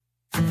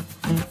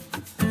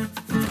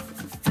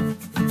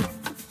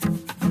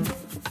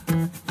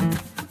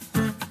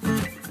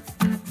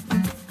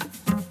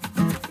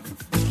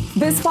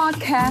This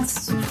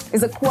podcast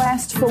is a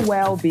quest for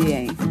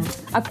well-being,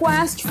 a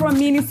quest for a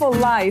meaningful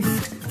life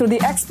through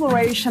the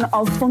exploration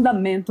of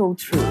fundamental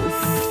truth.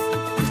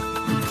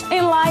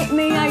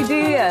 Enlightening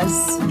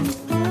ideas,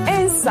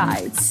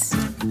 insights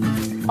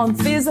on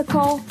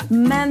physical,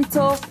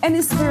 mental,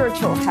 and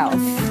spiritual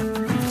health.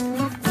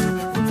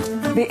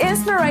 The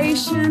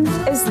inspiration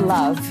is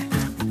love.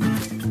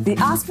 The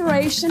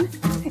aspiration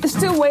is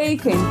to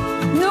awaken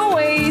new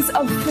ways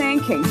of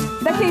thinking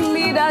that can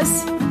lead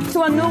us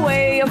to a new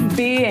way of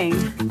being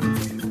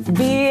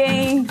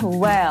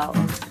well.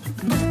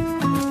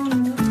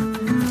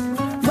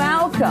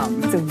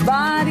 Welcome to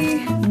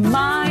Body,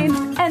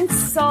 Mind, and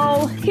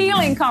Soul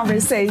Healing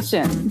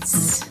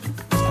Conversations.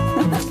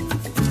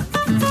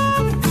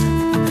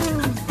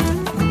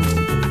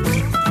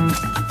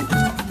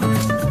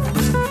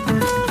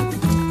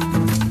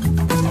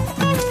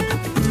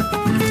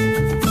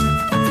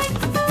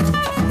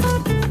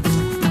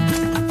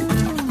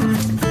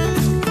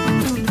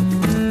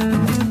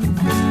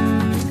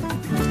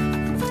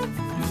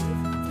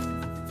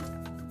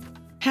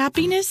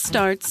 Happiness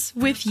starts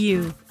with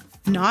you,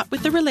 not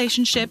with the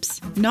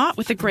relationships, not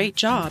with a great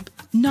job,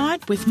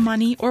 not with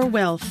money or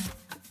wealth,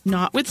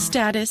 not with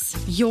status,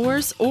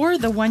 yours or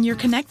the one you're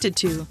connected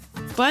to,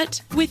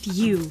 but with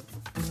you,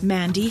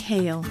 Mandy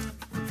Hale.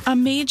 A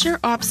major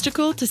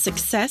obstacle to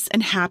success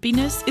and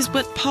happiness is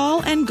what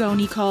Paul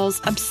Angoni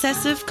calls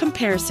obsessive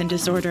comparison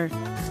disorder.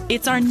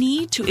 It's our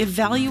need to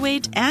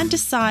evaluate and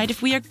decide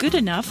if we are good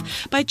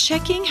enough by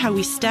checking how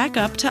we stack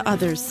up to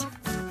others.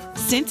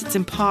 Since it's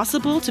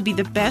impossible to be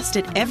the best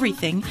at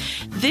everything,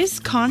 this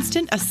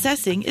constant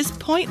assessing is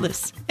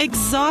pointless,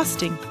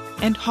 exhausting,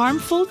 and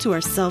harmful to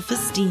our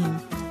self-esteem.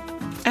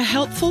 A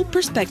helpful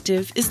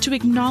perspective is to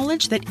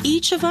acknowledge that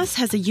each of us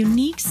has a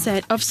unique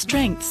set of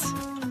strengths.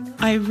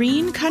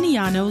 Irene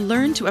Caniano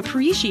learned to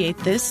appreciate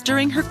this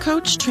during her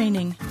coach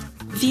training.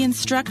 The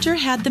instructor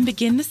had them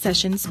begin the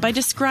sessions by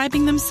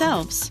describing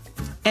themselves.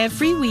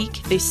 Every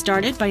week, they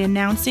started by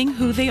announcing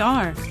who they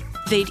are.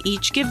 They'd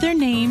each give their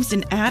names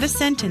and add a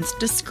sentence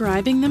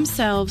describing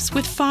themselves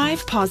with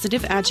 5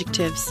 positive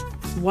adjectives.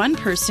 One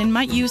person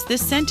might use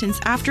this sentence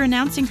after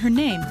announcing her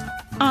name.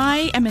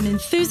 I am an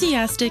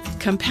enthusiastic,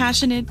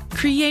 compassionate,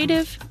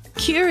 creative,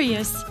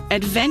 curious,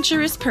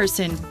 adventurous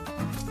person.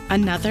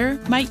 Another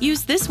might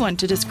use this one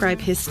to describe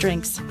his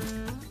strengths.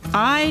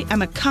 I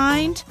am a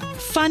kind,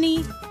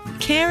 funny,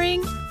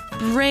 caring,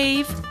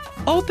 brave,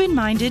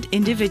 open-minded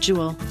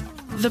individual.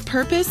 The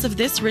purpose of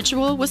this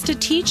ritual was to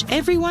teach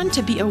everyone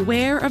to be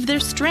aware of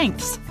their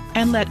strengths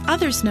and let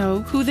others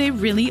know who they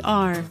really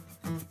are.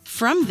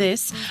 From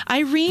this,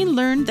 Irene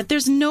learned that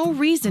there's no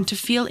reason to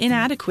feel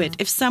inadequate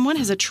if someone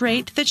has a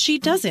trait that she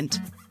doesn't.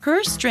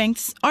 Her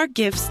strengths are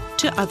gifts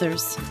to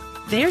others.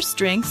 Their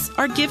strengths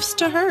are gifts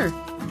to her.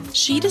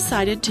 She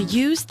decided to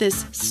use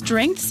this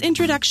strengths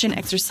introduction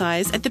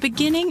exercise at the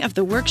beginning of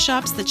the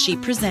workshops that she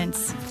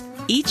presents.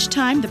 Each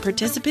time the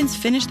participants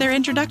finish their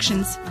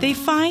introductions, they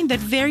find that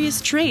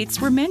various traits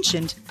were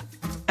mentioned.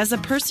 As a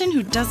person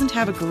who doesn't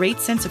have a great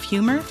sense of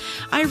humor,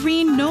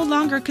 Irene no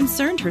longer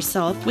concerned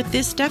herself with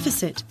this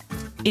deficit.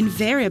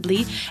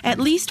 Invariably, at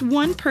least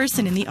one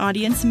person in the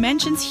audience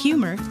mentions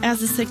humor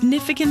as a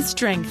significant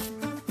strength.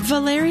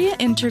 Valeria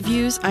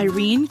interviews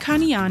Irene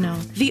Caniano,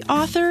 the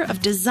author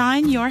of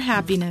Design Your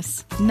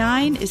Happiness: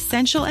 9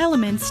 Essential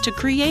Elements to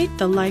Create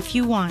the Life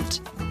You Want.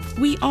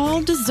 We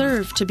all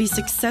deserve to be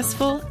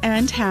successful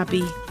and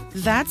happy.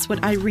 That's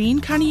what Irene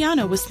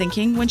Caniano was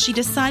thinking when she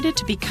decided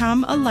to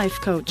become a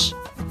life coach.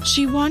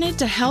 She wanted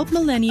to help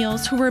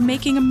millennials who were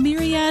making a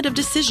myriad of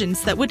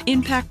decisions that would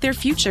impact their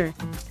future.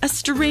 A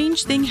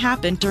strange thing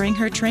happened during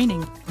her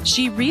training.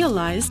 She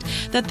realized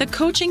that the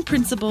coaching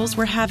principles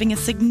were having a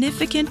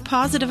significant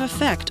positive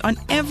effect on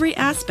every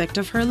aspect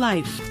of her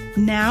life.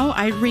 Now,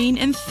 Irene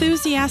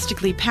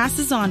enthusiastically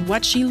passes on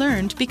what she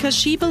learned because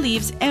she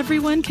believes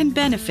everyone can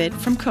benefit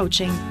from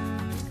coaching.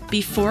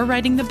 Before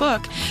writing the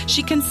book,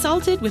 she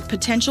consulted with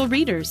potential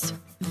readers.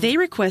 They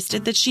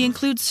requested that she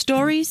include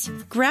stories,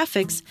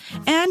 graphics,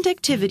 and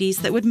activities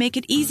that would make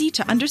it easy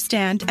to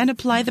understand and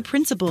apply the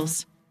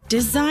principles.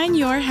 Design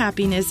Your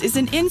Happiness is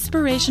an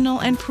inspirational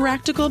and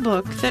practical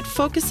book that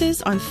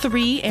focuses on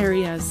 3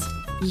 areas: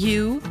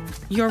 you,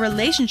 your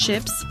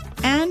relationships,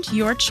 and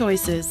your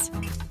choices.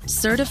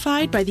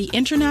 Certified by the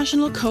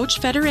International Coach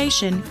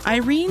Federation,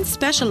 Irene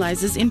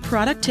specializes in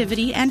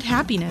productivity and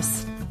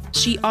happiness.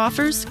 She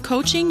offers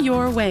Coaching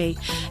Your Way.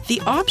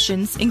 The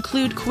options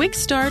include quick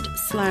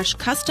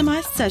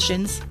start/customized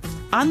sessions,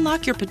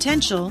 Unlock Your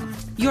Potential,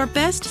 Your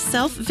Best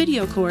Self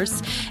video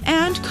course,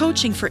 and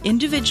coaching for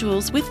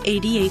individuals with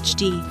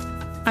ADHD.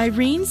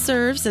 Irene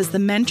serves as the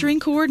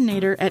mentoring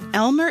coordinator at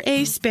Elmer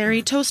A.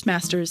 Sperry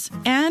Toastmasters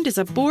and is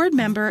a board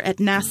member at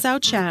Nassau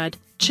CHAD,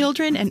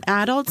 Children and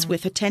Adults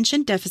with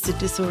Attention Deficit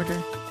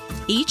Disorder.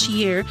 Each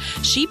year,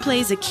 she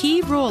plays a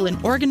key role in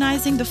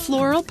organizing the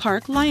Floral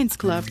Park Lions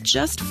Club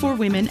Just for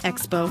Women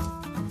Expo.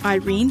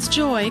 Irene's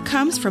joy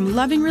comes from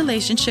loving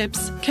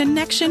relationships,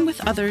 connection with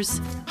others,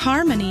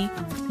 harmony,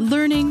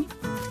 learning,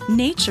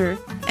 nature,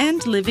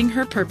 and living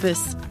her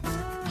purpose.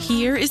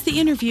 Here is the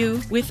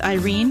interview with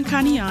Irene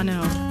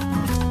Caniano.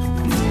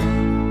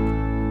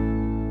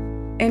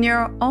 In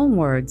your own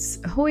words,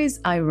 who is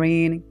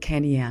Irene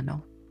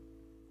Caniano?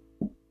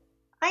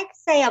 I'd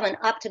say I'm an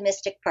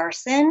optimistic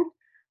person,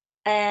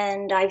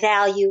 and I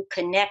value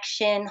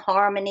connection,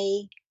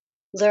 harmony,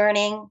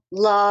 learning,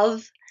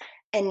 love,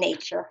 and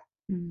nature.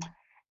 And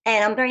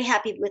I'm very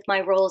happy with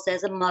my roles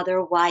as a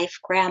mother, wife,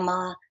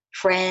 grandma,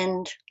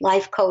 friend,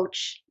 life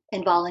coach,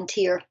 and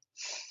volunteer.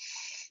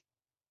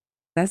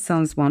 That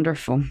sounds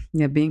wonderful.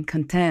 Yeah, being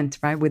content,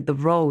 right, with the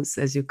roles,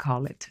 as you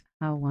call it.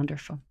 How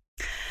wonderful.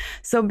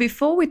 So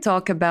before we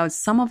talk about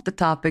some of the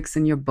topics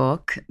in your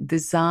book,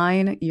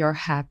 Design Your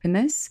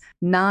Happiness,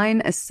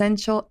 9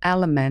 Essential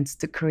Elements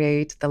to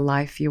Create the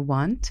Life You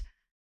Want,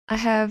 I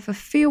have a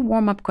few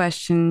warm-up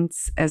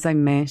questions, as I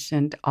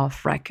mentioned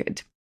off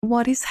record.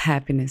 What is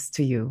happiness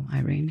to you,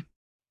 Irene?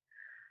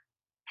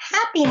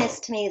 Happiness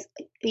to me is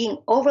being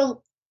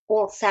overall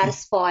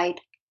satisfied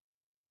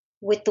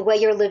with the way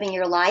you're living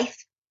your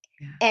life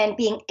and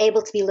being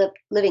able to be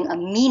living a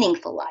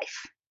meaningful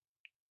life.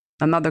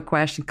 Another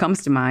question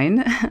comes to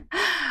mind.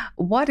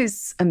 What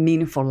is a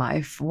meaningful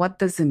life? What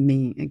does it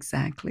mean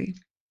exactly?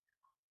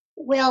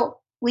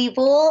 Well, we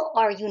all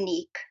are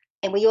unique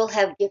and we all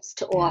have gifts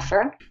to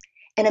offer.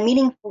 And a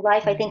meaningful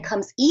life, I think,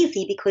 comes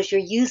easy because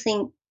you're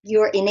using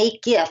your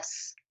innate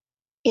gifts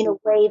in a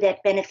way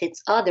that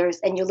benefits others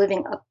and you're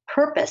living a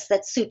purpose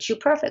that suits you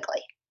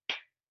perfectly.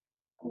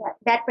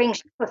 That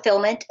brings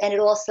fulfillment and it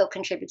also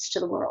contributes to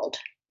the world.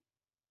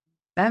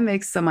 That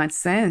makes so much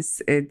sense.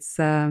 It's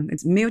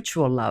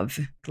mutual love,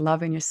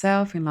 loving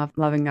yourself and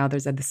loving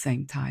others at the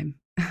same time.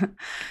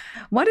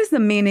 What is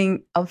the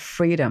meaning of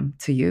freedom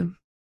to you?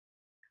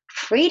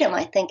 Freedom,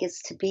 I think,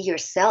 is to be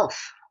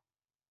yourself.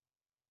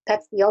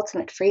 That's the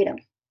ultimate freedom,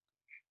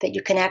 that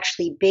you can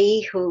actually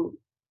be who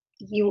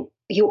you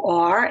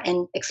are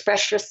and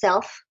express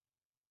yourself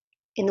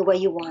in the way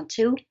you want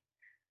to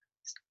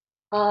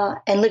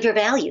and live your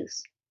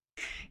values.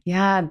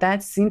 Yeah,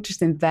 that's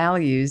interesting.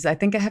 Values. I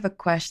think I have a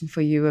question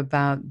for you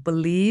about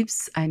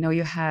beliefs. I know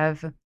you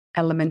have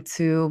element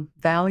 2,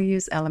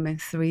 values,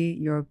 element 3,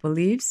 your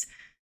beliefs.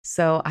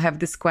 So I have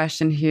this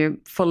question here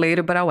for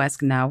later, but I'll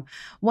ask now.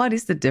 What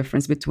is the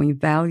difference between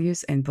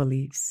values and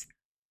beliefs?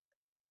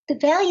 The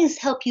values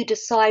help you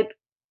decide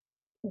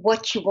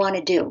what you want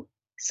to do.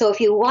 So if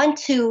you want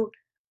to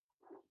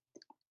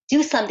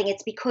do something,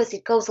 it's because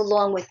it goes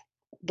along with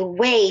the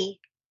way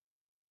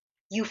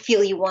you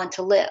feel you want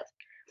to live.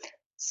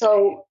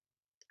 So,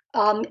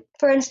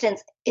 for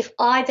instance, if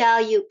I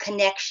value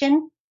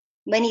connection,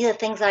 many of the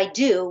things I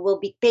do will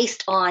be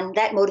based on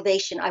that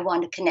motivation. I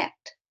want to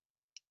connect.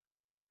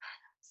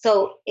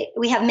 So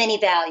we have many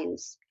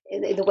values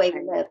in the way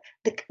we live.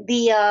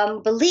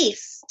 The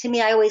beliefs, to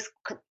me, I always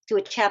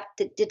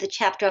did the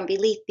chapter on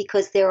belief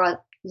because there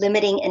are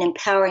limiting and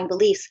empowering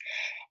beliefs.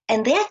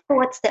 And they're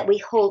thoughts that we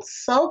hold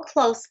so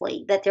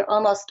closely that they're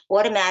almost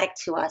automatic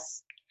to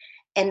us.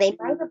 And they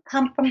might have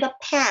come from the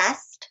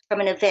past,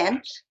 from an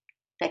event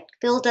that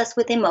filled us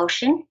with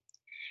emotion.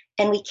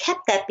 And we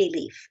kept that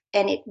belief.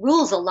 And it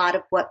rules a lot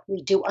of what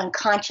we do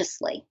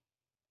unconsciously.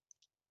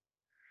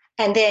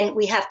 And then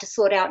we have to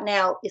sort out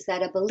now, is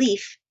that a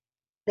belief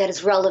that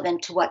is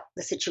relevant to what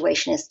the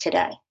situation is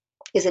today?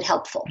 Is it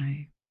helpful?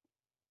 Right.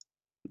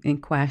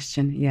 In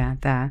question, yeah,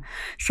 that.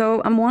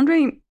 So I'm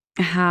wondering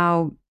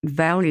how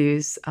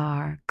values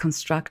are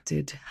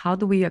constructed. How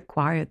do we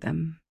acquire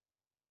them?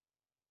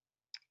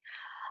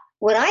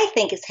 What I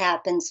think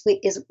happens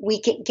is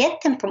we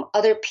get them from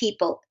other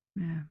people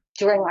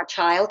during our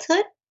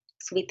childhood.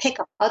 So we pick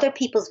up other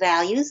people's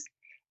values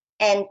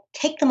and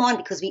take them on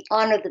because we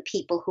honor the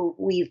people who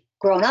we've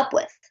grown up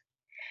with.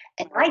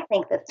 And I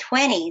think the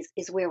 20s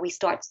is where we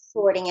start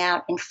sorting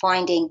out and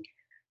finding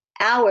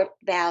our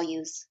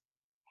values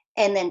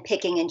and then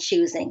picking and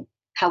choosing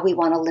how we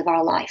want to live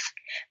our life.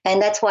 And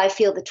that's why I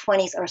feel the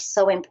 20s are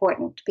so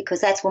important,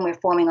 because that's when we're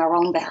forming our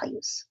own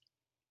values.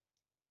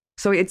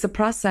 So it's a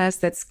process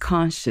that's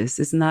conscious,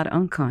 it's not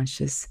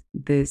unconscious,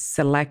 this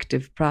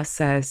selective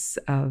process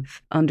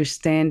of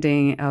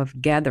understanding,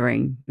 of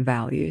gathering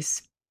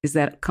values. Is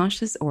that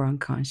conscious or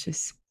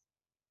unconscious?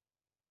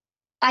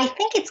 I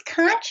think it's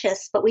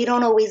conscious, but we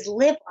don't always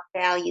live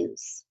our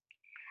values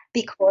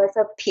because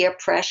of peer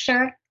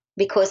pressure,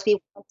 because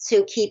we want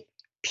to keep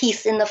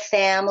peace in the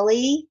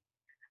family,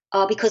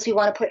 because we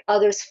want to put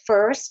others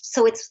first.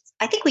 So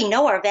I think we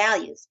know our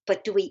values,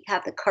 but do we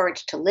have the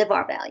courage to live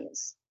our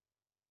values?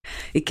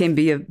 It can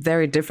be a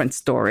very different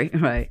story,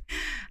 right?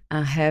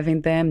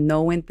 Having them,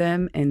 knowing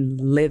them,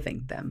 and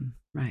living them,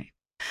 right?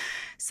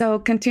 So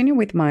continue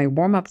with my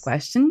warm-up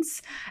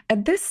questions.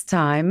 At this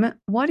time,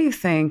 what do you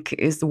think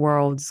is the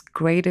world's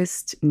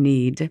greatest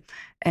need?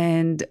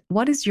 And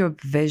what is your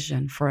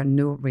vision for a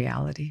new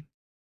reality?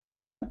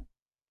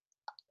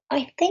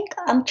 I think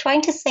I'm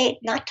trying to say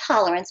not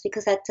tolerance,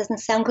 because that doesn't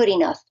sound good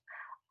enough.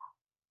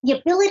 The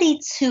ability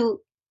to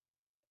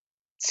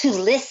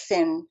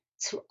listen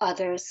to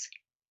others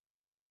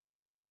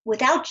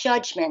without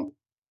judgment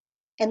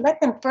and let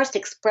them first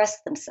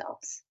express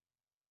themselves.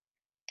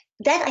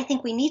 that I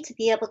think we need to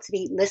be able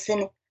to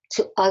listen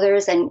to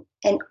others and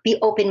be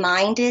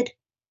open-minded.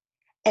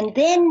 And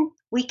then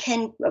we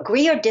can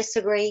agree or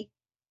disagree,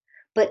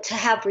 but to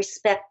have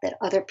respect that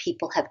other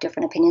people have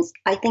different opinions.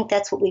 I think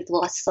that's what we've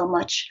lost so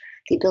much,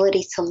 the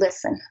ability to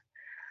listen.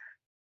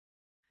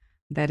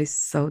 That is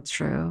so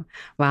true.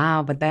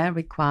 Wow, but that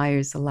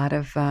requires a lot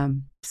of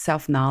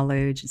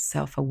self-knowledge,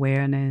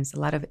 self-awareness, a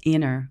lot of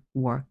inner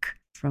work,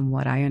 from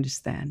what I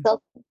understand.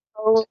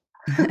 Self-control.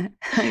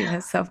 Yeah,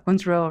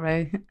 self-control,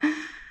 right?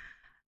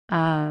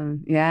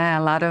 Yeah,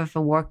 a lot of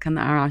work on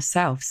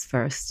ourselves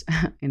first,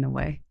 in a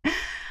way.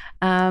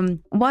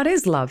 What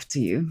is love to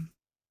you?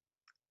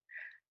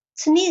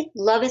 To me,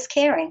 love is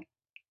caring.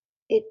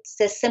 It's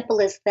as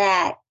simple as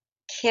that.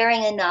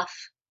 Caring enough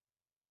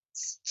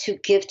to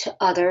give to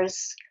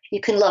others.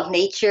 You can love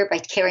nature by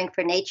caring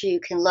for nature. You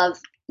can love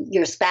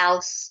your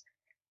spouse.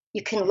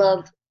 You can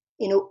love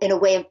in a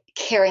way of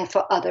caring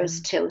for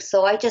others too.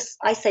 So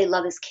I say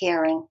love is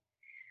caring.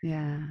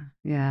 Yeah,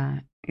 yeah.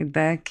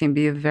 That can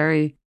be a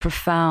very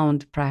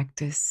profound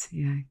practice.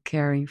 Yeah,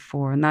 caring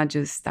for not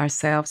just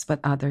ourselves but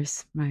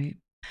others, right?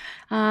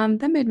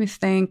 That made me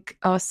think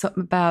also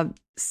about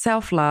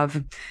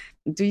self-love.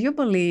 Do you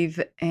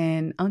believe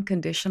in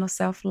unconditional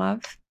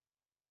self-love?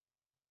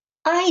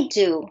 I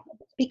do,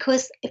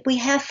 because if we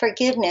have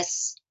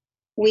forgiveness,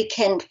 we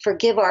can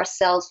forgive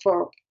ourselves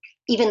for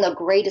even the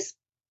greatest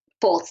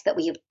faults that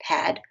we have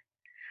had.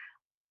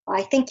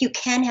 I think you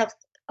can have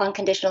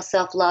unconditional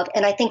self love.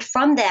 And I think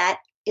from that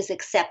is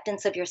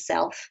acceptance of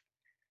yourself.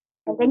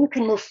 And then you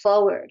can move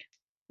forward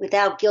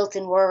without guilt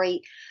and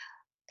worry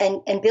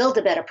and build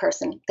a better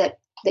person that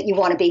you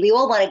want to be. We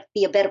all want to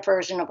be a better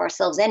version of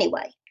ourselves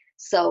anyway.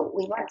 So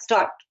we want to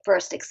start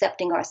first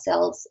accepting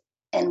ourselves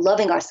and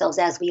loving ourselves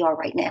as we are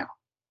right now.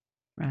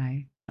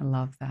 Right. I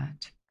love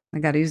that. I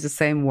got to use the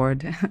same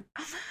word.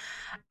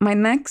 My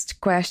next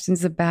question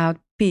is about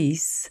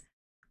peace.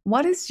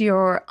 What is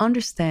your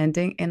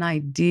understanding and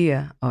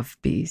idea of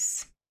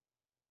peace?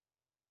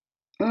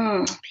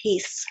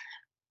 Peace.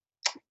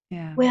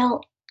 Yeah.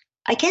 Well,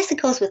 I guess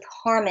it goes with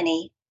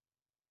harmony.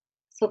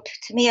 So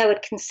to me, I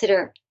would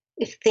consider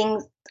if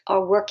things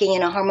are working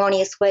in a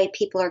harmonious way,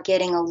 people are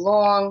getting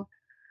along,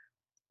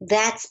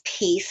 that's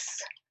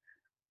peace.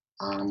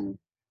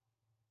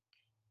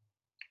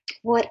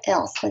 What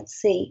else? Let's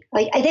see.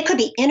 There could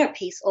be inner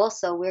peace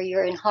also, where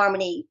you're in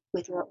harmony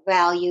with your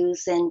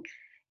values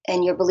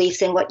and your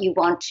beliefs and what you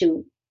want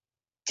to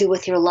do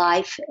with your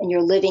life, and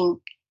you're living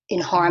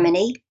in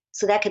harmony.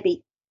 So that could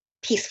be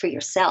peace for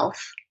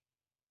yourself.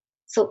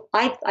 So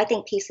I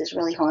think peace is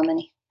really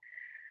harmony.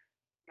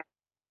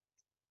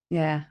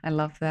 Yeah, I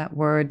love that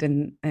word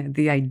and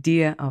the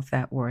idea of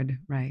that word,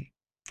 right?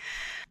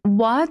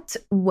 What,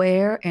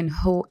 where, and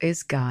who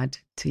is God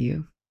to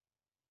you?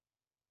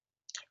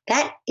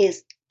 That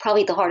is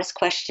probably the hardest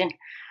question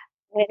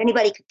that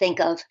anybody could think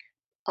of,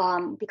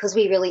 because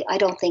I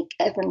don't think,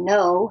 ever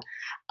know.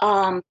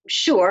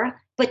 Sure.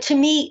 But to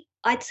me,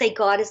 I'd say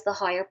God is the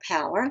higher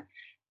power,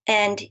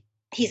 and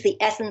he's the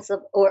essence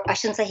of, or I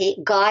shouldn't say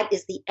God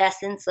is the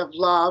essence of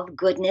love,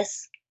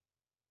 goodness,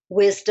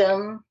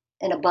 wisdom,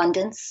 and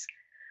abundance.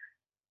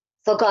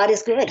 So God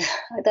is good.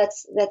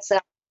 That's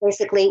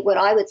basically what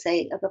I would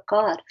say about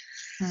God.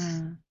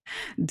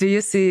 Do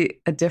you see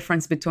a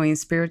difference between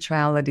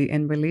spirituality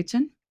and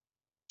religion?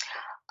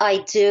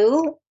 I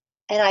do,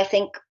 and I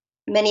think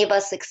many of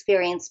us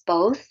experience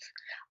both.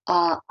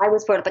 I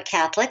was brought up a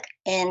Catholic,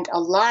 and a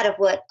lot of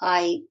what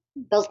I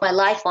built my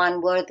life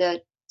on were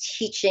the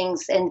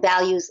teachings and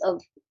values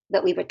of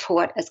that we were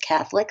taught as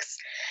Catholics.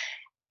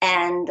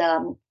 And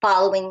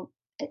following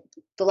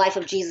the life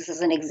of Jesus as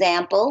an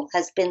example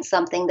has been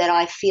something that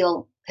I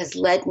feel has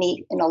led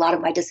me in a lot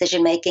of my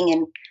decision making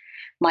and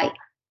my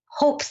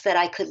hopes that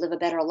I could live a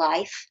better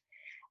life.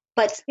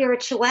 But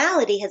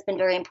spirituality has been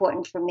very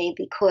important for me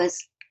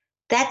because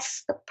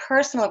that's the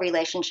personal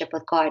relationship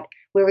with God,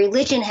 where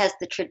religion has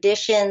the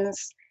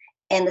traditions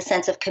and the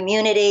sense of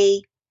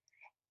community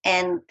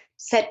and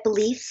set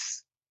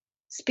beliefs.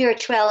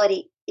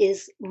 Spirituality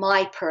is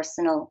my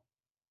personal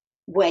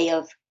way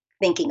of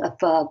thinking of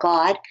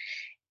God.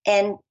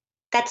 And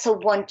that's a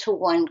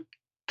one-to-one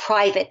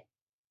private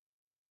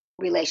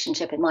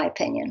relationship, in my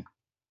opinion.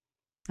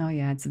 Oh,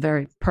 yeah, it's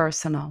very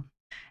personal.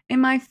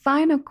 And my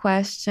final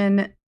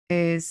question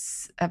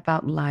is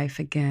about life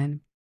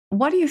again.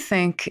 What do you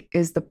think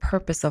is the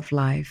purpose of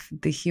life,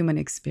 the human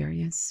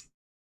experience?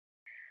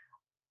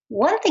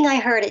 One thing I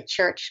heard at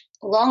church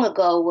long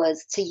ago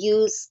was to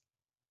use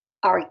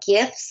our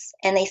gifts,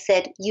 and they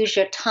said, use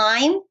your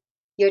time,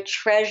 your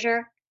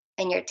treasure,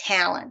 and your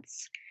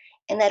talents.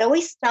 And that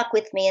always stuck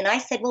with me. And I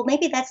said, well,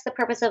 maybe that's the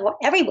purpose of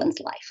everyone's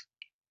life.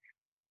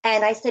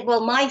 And I said,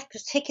 well, my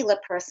particular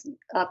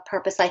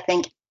purpose, I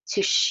think,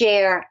 to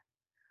share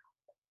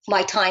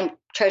my time,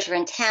 treasure,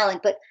 and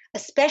talent, but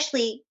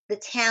especially the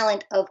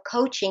talent of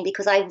coaching,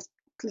 because I've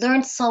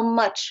learned so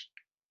much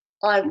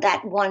on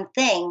that one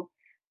thing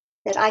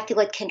that I feel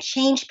it can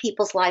change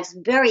people's lives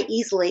very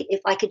easily if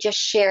I could just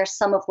share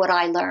some of what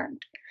I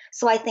learned.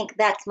 So I think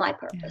that's my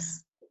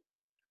purpose.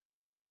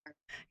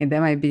 And that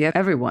might be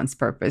everyone's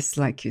purpose,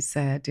 like you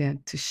said, yeah,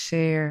 to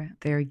share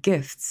their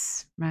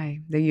gifts, right?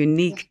 Their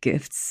unique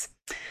gifts.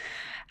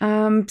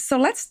 So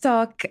let's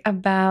talk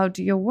about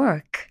your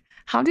work.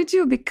 How did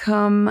you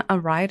become a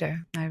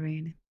writer,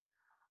 Irene?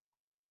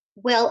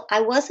 Well,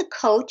 I was a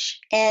coach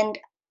and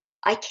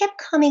I kept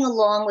coming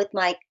along with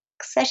my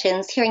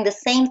sessions, hearing the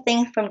same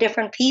thing from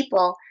different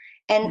people.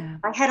 And Yeah.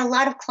 I had a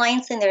lot of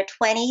clients in their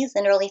 20s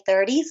and early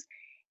 30s.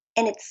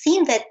 And it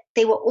seemed that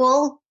they were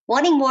all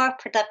wanting more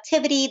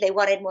productivity, they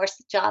wanted more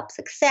job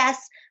success,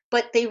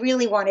 but they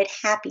really wanted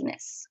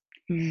happiness.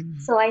 Mm.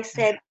 So I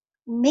said,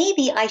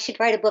 maybe I should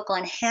write a book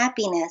on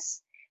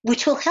happiness,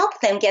 which will help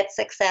them get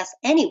success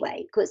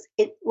anyway, because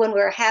when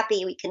we're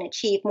happy, we can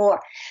achieve more.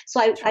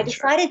 So I True.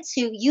 decided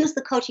to use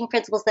the coaching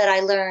principles that I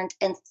learned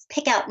and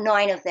pick out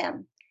 9 of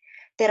them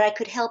that I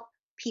could help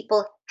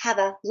people have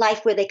a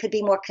life where they could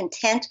be more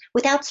content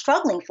without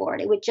struggling for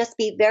it. It would just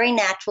be very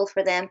natural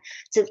for them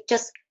to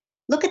just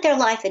look at their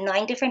life in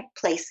 9 different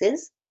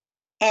places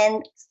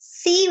and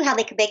see how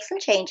they could make some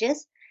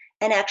changes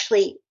and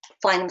actually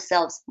find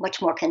themselves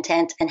much more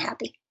content and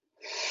happy.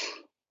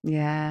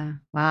 Yeah.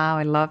 Wow.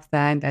 I love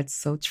that. That's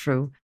so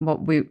true.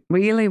 What we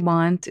really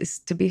want is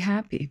to be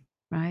happy,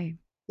 right?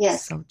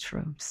 Yes. So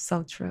true.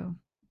 So true.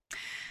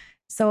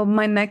 So,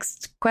 my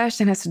next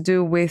question has to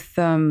do with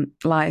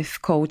life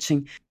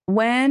coaching.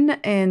 When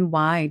and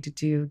why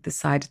did you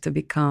decide to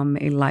become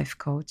a life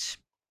coach?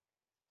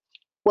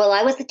 Well,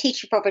 I was a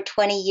teacher for over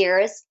 20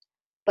 years,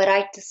 but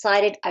I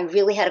decided I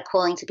really had a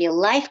calling to be a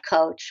life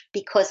coach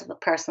because of a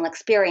personal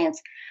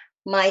experience.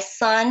 My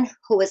son,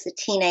 who was a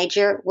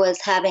teenager,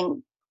 was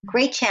having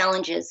great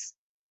challenges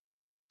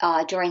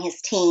during his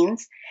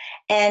teens.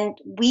 And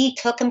we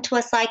took him to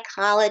a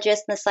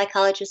psychologist, and the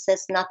psychologist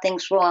says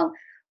nothing's wrong.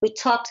 We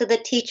talked to the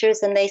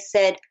teachers, and they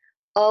said,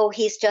 oh,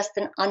 he's just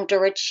an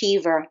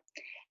underachiever.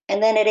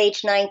 And then at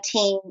age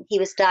 19, he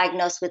was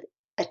diagnosed with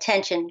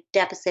attention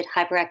deficit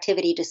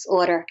hyperactivity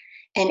disorder,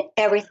 and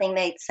everything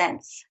made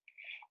sense.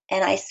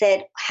 And I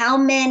said, how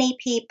many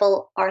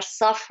people are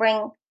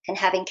suffering and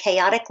having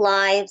chaotic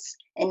lives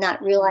and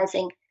not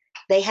realizing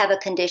they have a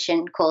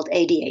condition called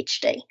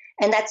ADHD?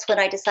 And that's when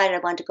I decided I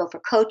wanted to go for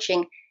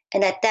coaching.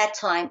 And at that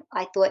time,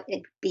 I thought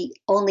it'd be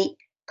only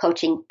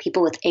coaching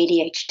people with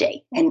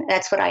ADHD. And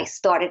that's what I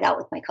started out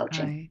with my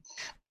coaching. Right.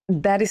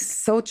 That is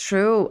so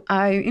true.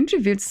 I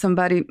interviewed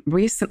somebody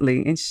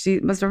recently, and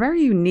it was a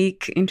very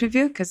unique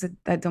interview because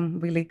I don't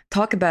really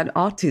talk about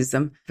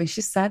autism. And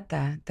she said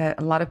that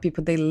a lot of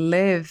people, they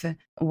live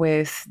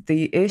with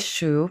the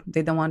issue.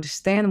 They don't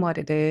understand what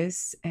it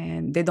is,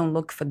 and they don't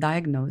look for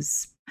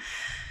diagnosis.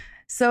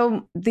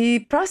 So the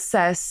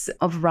process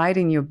of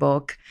writing your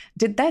book,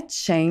 did that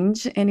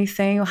change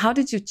anything? How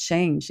did you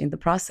change in the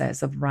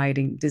process of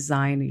writing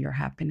Design Your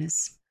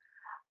Happiness?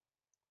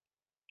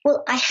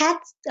 Well, I had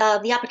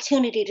the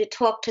opportunity to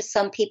talk to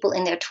some people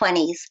in their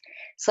 20s,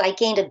 so I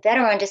gained a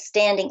better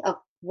understanding of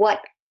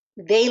what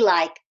they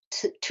like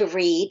to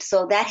read.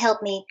 So that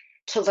helped me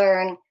to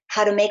learn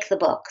how to make the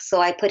book. So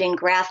I put in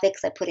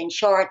graphics, I put in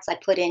charts, I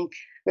put in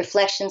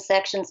reflection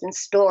sections and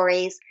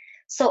stories.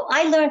 So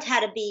I learned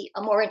how to be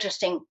a more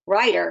interesting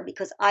writer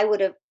because I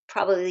would have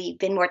probably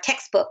been more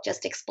textbook,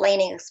 just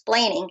explaining,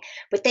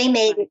 but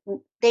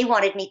they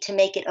wanted me to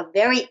make it a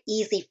very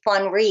easy,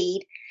 fun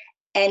read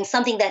and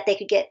something that they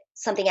could get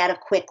something out of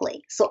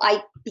quickly. So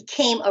I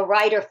became a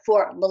writer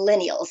for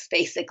millennials,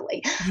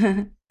 basically.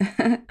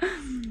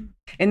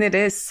 And it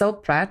is so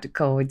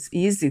practical. It's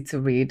easy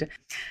to read.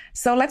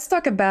 So let's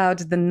talk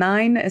about the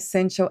 9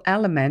 essential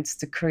elements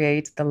to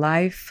create the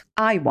life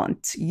I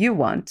want, you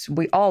want,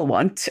 we all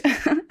want.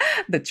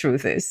 The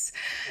truth is.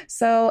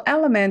 So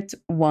element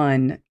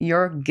 1,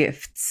 your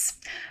gifts.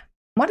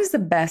 What is the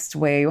best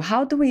way?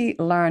 How do we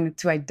learn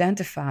to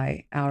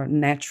identify our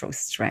natural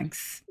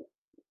strengths?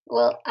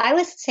 Well, I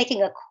was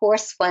taking a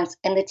course once,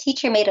 and the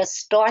teacher made us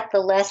start the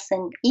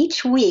lesson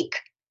each week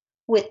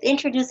with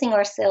introducing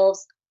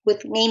ourselves,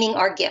 with naming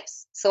our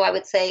gifts. So I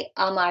would say,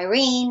 I'm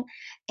Irene,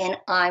 and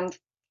I'm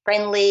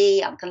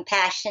friendly, I'm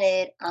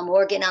compassionate, I'm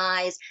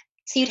organized.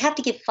 So you'd have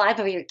to give 5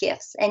 of your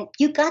gifts, and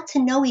you got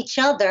to know each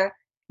other,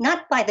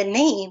 not by the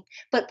name,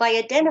 but by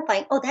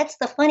identifying, oh, that's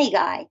the funny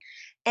guy.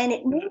 And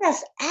it made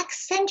us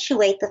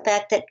accentuate the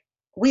fact that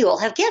we all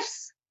have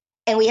gifts,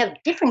 and we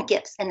have different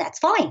gifts, and that's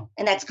fine,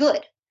 and that's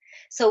good.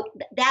 So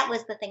that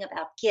was the thing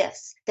about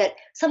gifts, that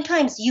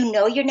sometimes you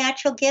know your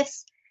natural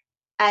gifts,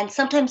 and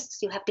sometimes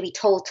you have to be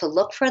told to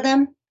look for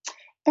them.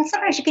 And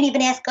sometimes you can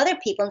even ask other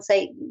people and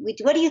say,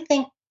 what do you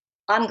think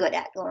I'm good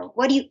at? Or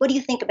what do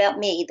you think about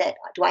me? That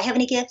do I have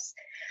any gifts?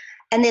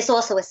 And there's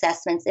also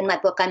assessments. In my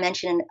book, I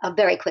mention a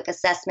very quick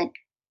assessment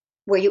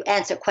where you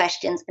answer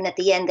questions, and at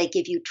the end, they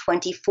give you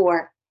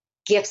 24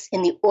 gifts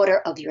in the order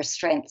of your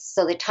strengths.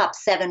 So the top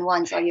 7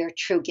 ones are your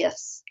true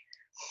gifts.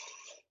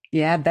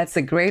 Yeah, that's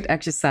a great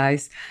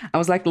exercise. I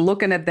was like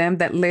looking at them,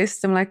 that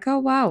list. I'm like, oh,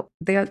 wow,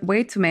 there are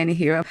way too many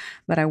here.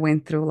 But I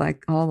went through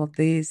like all of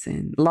these,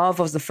 and love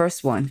was the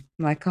first one.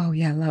 I'm like, oh,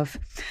 yeah, love.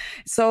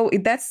 So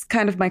that's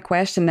kind of my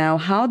question now.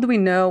 How do we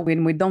know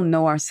when we don't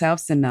know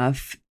ourselves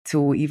enough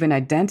to even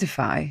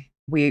identify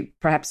we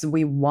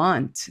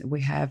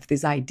have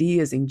these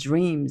ideas and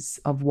dreams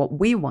of what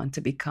we want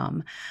to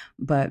become,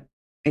 but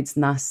it's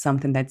not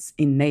something that's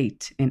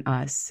innate in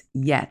us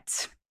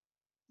yet.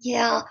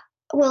 Yeah.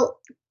 Well,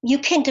 you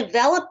can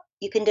develop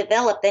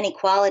any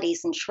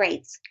qualities and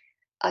traits.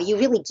 You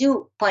really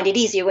do find it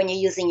easier when you're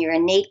using your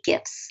innate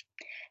gifts.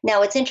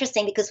 Now, it's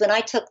interesting because when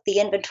I took the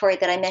inventory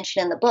that I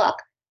mentioned in the book,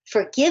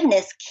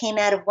 forgiveness came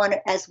out of one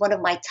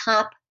of my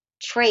top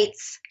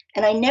traits,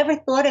 and I never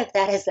thought of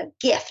that as a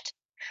gift.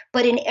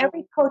 But in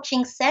every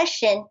coaching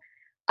session,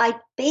 I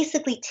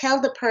basically tell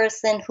the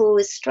person who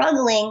is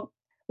struggling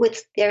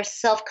with their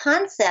self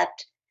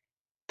concept,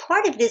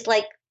 part of it is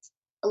like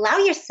allow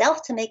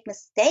yourself to make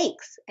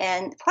mistakes.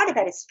 And part of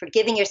that is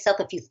forgiving yourself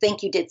if you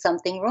think you did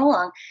something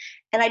wrong.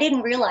 And I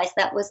didn't realize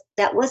that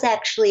was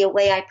actually a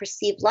way I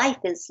perceived life,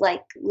 is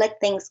like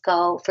let things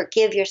go,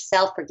 forgive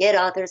yourself, forget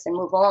others, and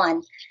move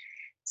on.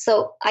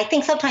 So I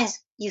think sometimes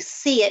you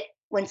see it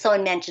when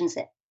someone mentions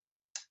it.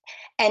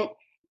 And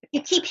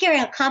you keep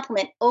hearing a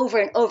compliment over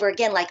and over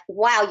again, like,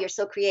 wow, you're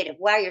so creative.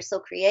 Wow, you're so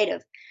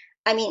creative.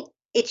 I mean,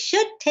 it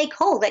should take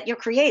hold that you're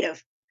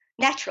creative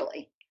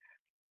naturally.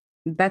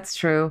 That's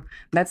true.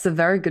 That's a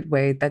very good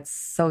way. That's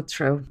so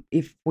true.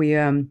 If we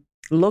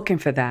looking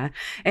for that,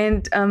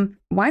 and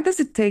why does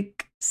it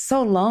take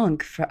so long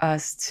for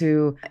us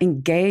to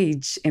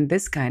engage in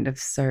this kind of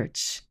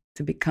search,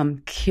 to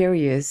become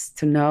curious,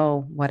 to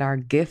know what our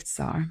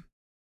gifts are?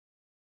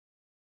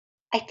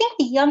 I think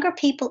the younger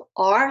people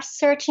are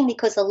searching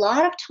because a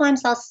lot of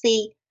times I'll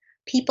see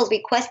people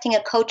requesting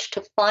a coach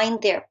to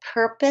find their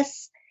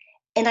purpose.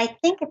 And I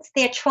think it's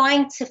they're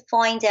trying to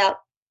find out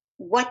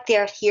what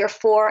they're here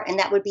for, and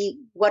that would be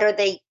what are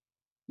they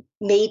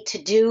made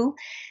to do,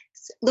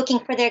 looking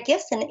for their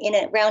gifts in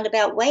a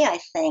roundabout way, I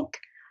think.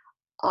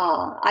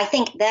 I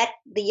think that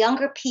the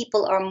younger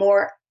people are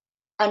more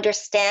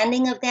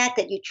understanding of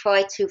that you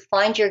try to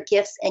find your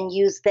gifts and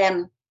use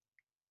them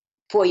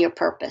for your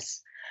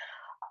purpose.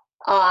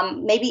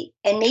 Maybe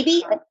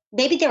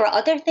there are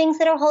other things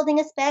that are holding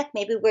us back.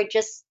 Maybe we're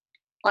just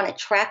on a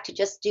track to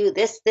just do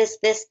this,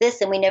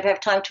 and we never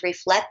have time to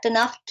reflect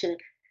enough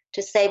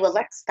to say, well,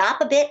 let's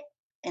stop a bit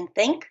and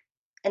think.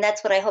 And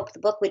that's what I hope the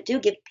book would do,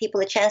 give people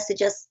a chance to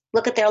just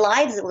look at their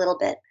lives a little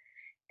bit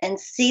and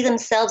see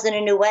themselves in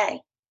a new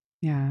way.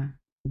 Yeah,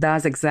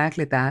 does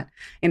exactly that.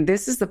 And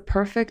this is the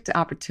perfect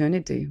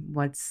opportunity,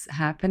 what's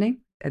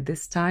happening at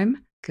this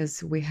time,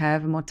 because we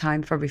have more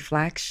time for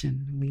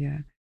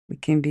reflection. We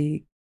can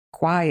be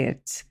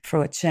quiet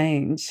for a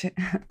change.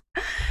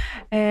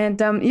 And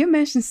you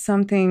mentioned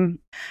something,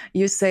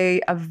 you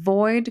say,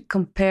 avoid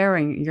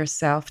comparing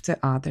yourself to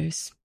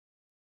others.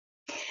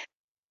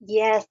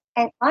 Yes.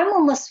 And I'm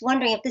almost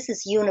wondering if this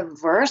is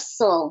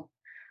universal,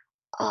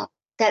 uh,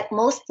 that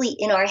mostly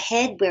in our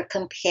head we're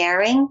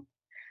comparing.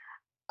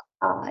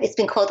 It's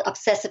been called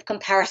obsessive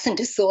comparison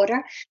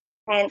disorder.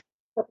 And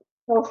it's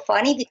so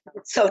funny because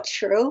it's so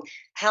true.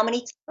 How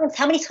many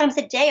times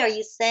a day are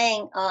you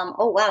saying,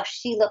 oh, wow,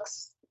 she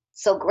looks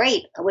so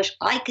great. I wish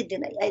I could do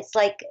that. It's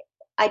like,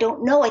 I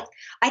don't know.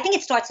 I think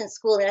it starts in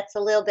school, and that's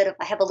a little bit of,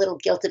 I have a little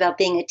guilt about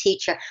being a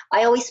teacher.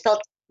 I always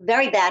felt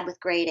very bad with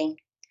grading,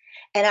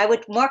 and I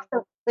would mark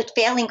the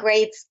failing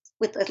grades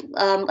with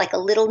like a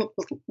little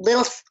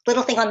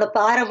thing on the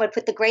bottom. Would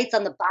put the grades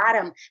on the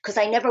bottom because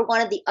I never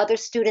wanted the other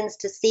students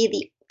to see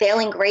the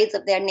failing grades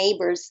of their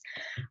neighbors.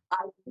 I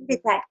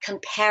needed that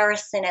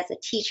comparison as a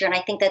teacher, and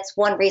I think that's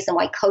one reason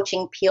why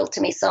coaching appealed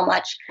to me so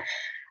much.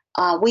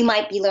 We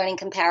might be learning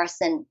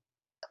comparison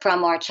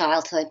from our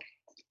childhood,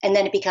 and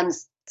then it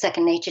becomes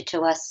second nature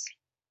to us.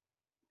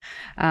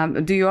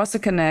 Do you also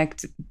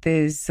connect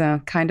this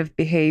kind of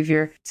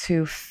behavior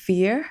to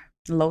fear,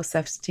 low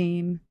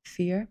self-esteem,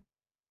 fear?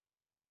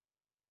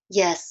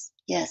 Yes,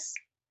 yes.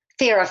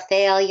 Fear of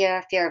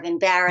failure, fear of Yeah.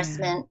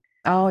 embarrassment.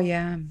 Oh,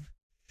 yeah.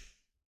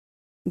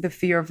 The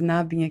fear of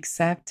not being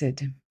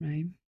accepted,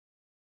 right?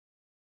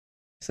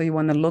 So you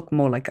want to look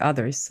more like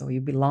others, so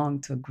you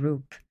belong to a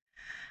group.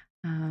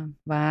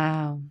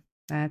 Wow,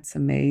 that's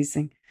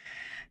amazing.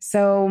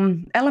 So,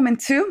 element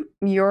two,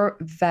 your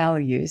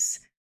values.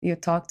 You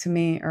talked to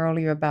me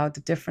earlier about the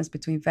difference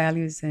between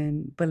values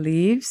and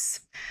beliefs.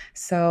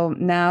 So,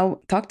 now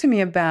talk to me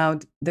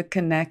about the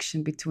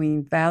connection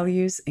between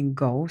values and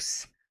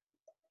goals.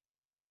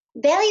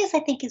 Values, I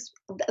think, is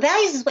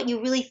values is what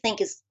you really think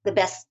is the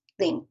best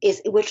thing,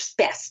 is which is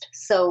best.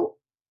 So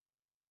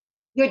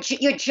you're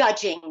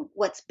judging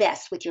what's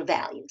best with your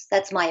values.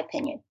 That's my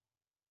opinion.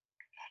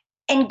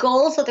 And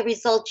goals are the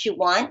results you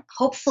want.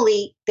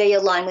 Hopefully, they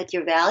align with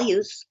your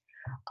values.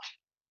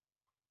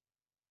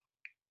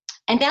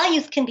 And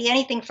values can be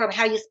anything from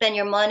how you spend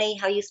your money,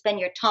 how you spend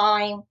your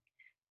time,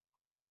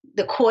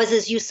 the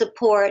causes you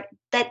support.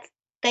 That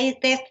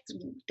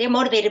they're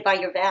motivated by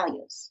your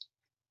values.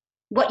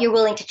 What you're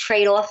willing to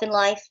trade off in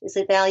life is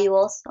a value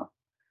also.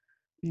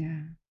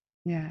 Yeah,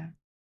 yeah.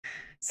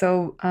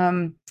 So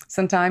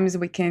sometimes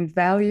we can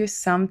value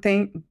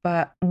something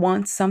but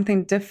want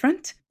something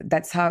different.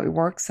 That's how it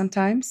works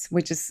sometimes,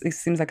 which is, it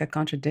seems like a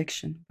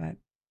contradiction, but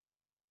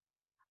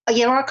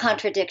there are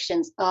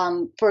contradictions.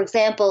 For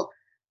example,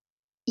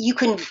 you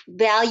can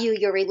value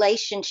your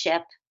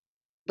relationship,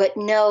 but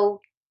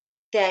know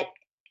that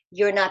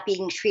you're not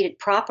being treated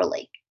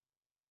properly.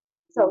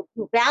 So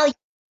you value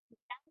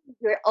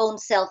your own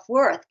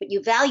self-worth, but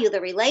you value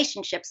the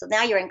relationship. So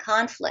now you're in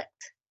conflict.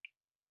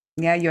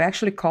 Yeah, you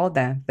actually call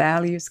that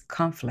values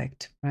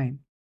conflict, right?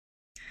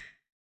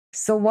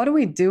 So what do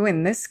we do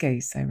in this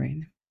case,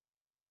 Irene?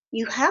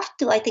 You have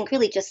to, I think,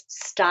 really just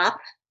stop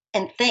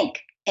and think,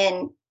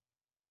 and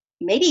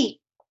maybe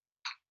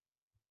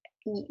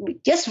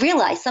just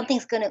realize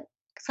something's going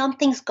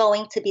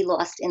to be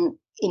lost in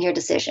your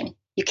decision.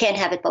 You can't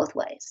have it both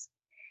ways.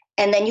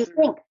 And then you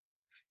think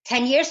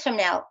 10 years from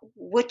now,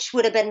 which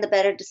would have been the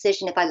better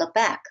decision if I look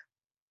back?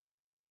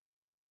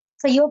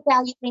 So you're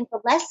valuing the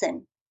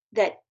lesson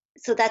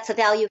so that's a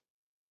value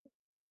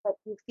that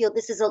you feel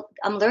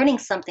I'm learning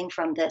something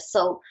from this.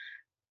 So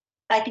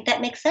I think that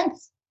makes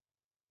sense.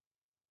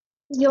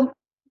 You're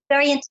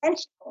very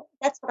intentional.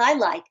 That's what I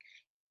like.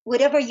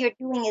 Whatever you're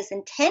doing is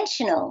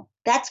intentional.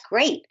 That's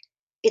great.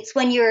 It's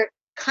when you're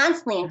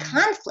constantly in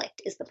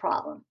conflict is the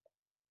problem.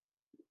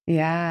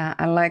 Yeah,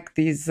 I like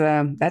these.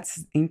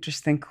 That's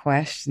interesting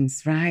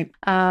questions, right?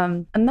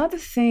 Another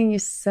thing you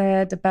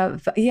said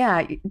about,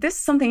 this is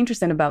something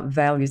interesting about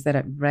values that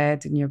I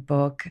read in your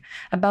book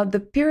about the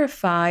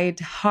purified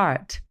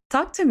heart.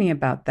 Talk to me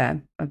about that,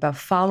 about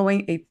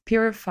following a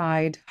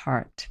purified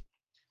heart.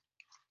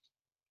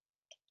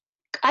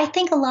 I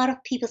think a lot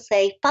of people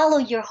say, follow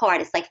your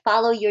heart. It's like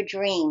follow your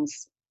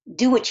dreams.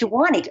 Do what you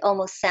want, it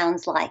almost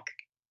sounds like.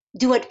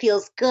 Do what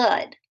feels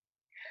good.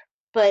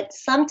 But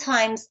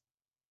sometimes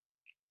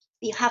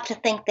you have to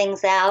think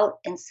things out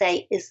and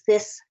say, is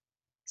this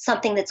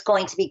something that's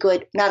going to be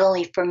good not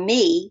only for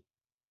me,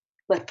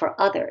 but for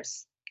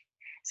others?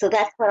 So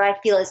that's what I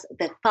feel is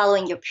that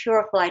following your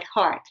purified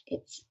heart.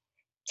 It's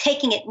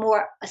taking it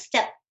a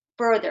step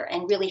further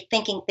and really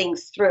thinking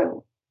things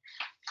through.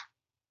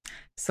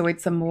 So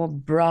it's a more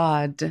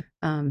broad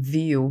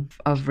view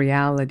of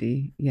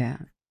reality. Yeah.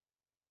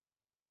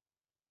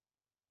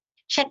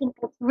 Checking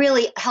what's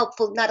really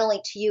helpful, not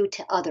only to you,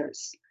 to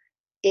others.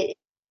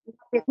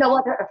 There's no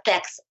other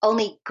effects.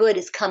 Only good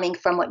is coming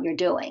from what you're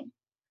doing.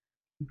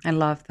 I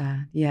love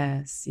that.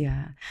 Yes.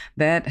 Yeah.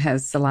 That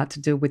has a lot to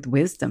do with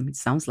wisdom, it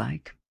sounds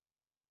like.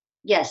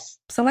 Yes.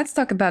 So let's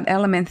talk about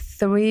element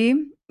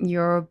 3,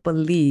 your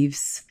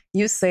beliefs.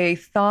 You say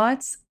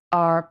thoughts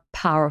are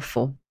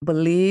powerful.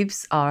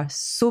 Beliefs are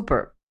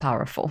super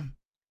powerful.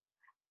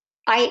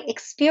 I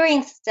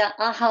experienced an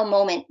aha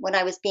moment when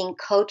I was being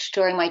coached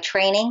during my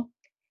training.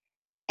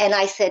 And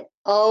I said,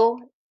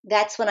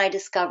 that's when I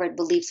discovered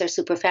beliefs are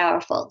super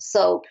powerful.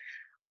 So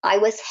I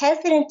was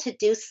hesitant to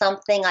do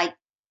something.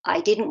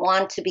 I didn't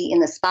want to be in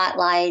the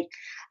spotlight.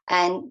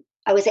 And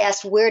I was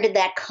asked, where did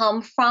that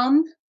come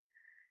from?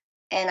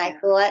 And I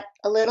thought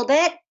a little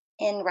bit,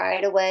 and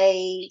right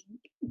away,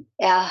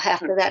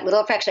 after that little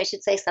reflection, I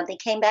should say, something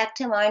came back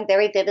to mind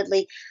very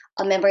vividly,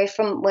 a memory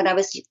from when I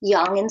was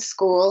young in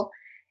school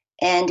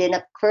and in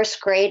a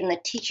first grade, and the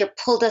teacher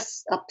pulled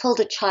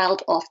a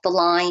child off the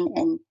line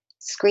and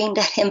screamed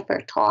at him for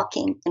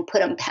talking and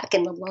put him back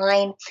in the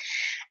line.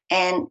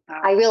 And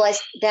I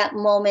realized that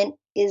moment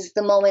is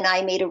the moment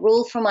I made a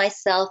rule for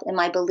myself, and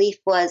my belief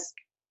was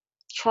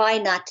try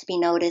not to be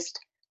noticed,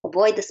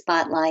 avoid the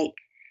spotlight.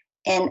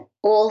 And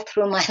all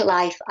through my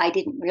life, I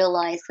didn't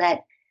realize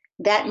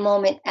that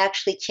moment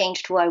actually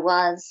changed who I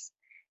was.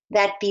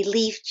 That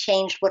belief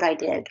changed what I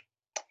did.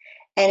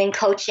 And in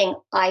coaching,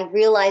 I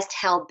realized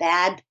how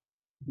bad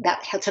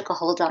that took a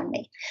hold on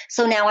me.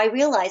 So now I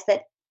realize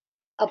that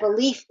a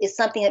belief is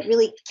something that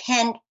really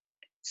can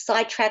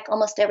sidetrack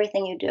almost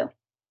everything you do.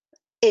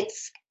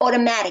 It's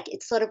automatic.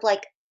 It's sort of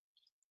like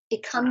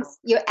it comes,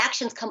 your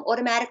actions come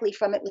automatically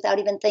from it without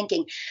even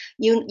thinking.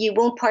 You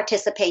won't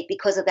participate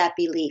because of that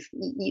belief.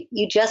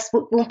 You just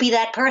won't be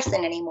that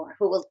person anymore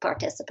who will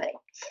participate.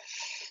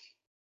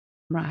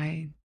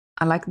 Right.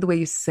 I like the way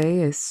you say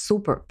it's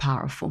super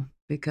powerful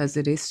because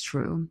it is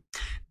true.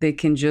 They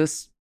can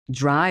just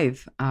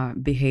drive our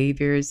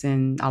behaviors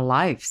and our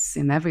lives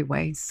in every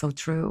way. So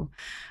true.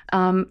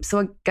 So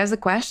I guess the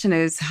question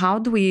is, how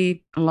do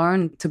we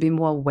learn to be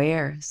more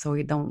aware so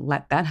we don't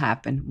let that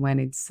happen when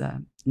it's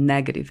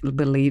negative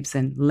beliefs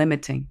and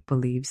limiting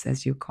beliefs,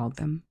 as you call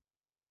them?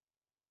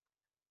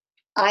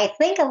 I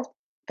think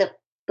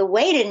the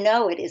way to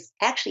know it is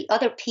actually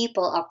other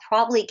people are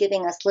probably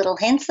giving us little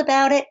hints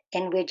about it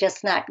and we're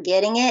just not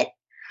getting it.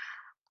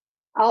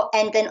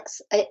 And then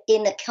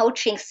in a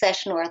coaching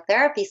session or a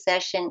therapy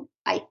session,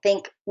 I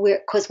think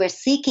because we're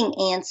seeking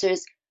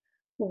answers,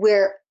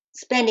 we're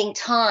spending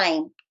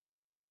time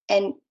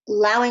and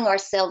allowing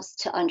ourselves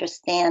to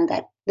understand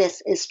that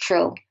this is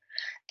true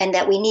and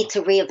that we need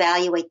to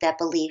reevaluate that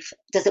belief.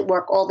 Does it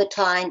work all the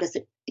time? Does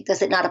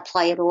it not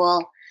apply at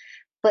all?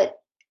 But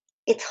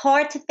it's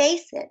hard to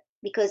face it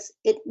because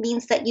it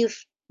means that you've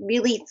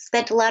really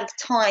spent a lot of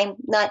time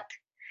not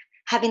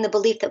having the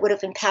belief that would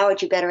have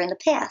empowered you better in the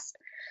past.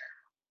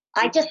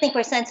 I just think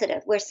we're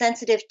sensitive. We're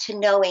sensitive to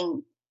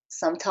knowing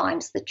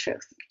sometimes the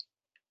truth.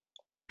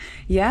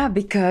 Yeah,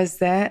 because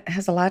that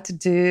has a lot to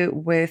do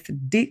with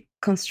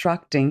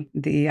deconstructing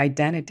the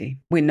identity.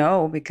 We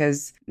know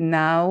because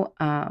now,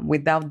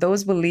 without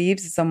those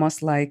beliefs, it's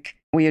almost like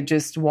we are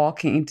just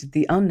walking into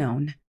the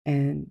unknown.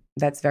 And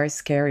that's very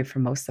scary for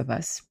most of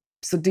us.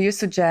 So, do you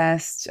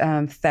suggest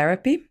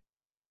therapy?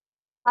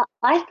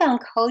 I found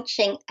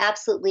coaching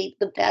absolutely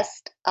the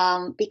best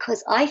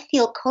because I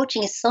feel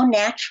coaching is so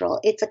natural.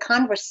 It's a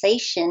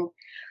conversation,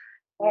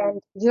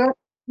 and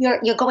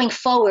you're going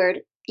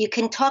forward. You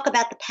can talk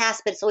about the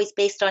past, but it's always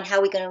based on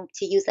how we're going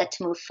to use that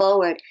to move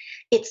forward.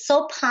 It's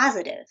so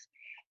positive,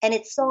 and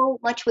it's so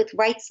much with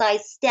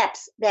right-sized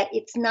steps that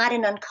it's not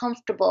an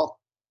uncomfortable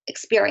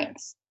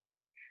experience.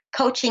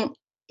 Coaching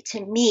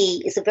to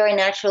me is a very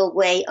natural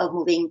way of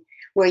moving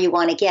where you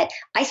want to get.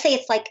 I say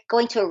it's like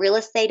going to a real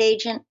estate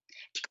agent.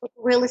 If you go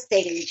to a real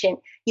estate agent,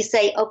 you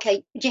say,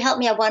 okay, could you help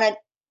me? I want to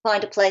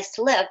find a place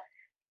to live.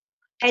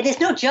 And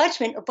there's no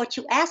judgment of what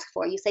you ask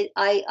for. You say,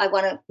 I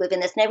want to live in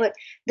this neighborhood.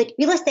 The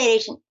real estate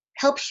agent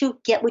helps you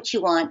get what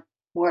you want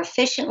more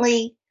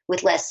efficiently,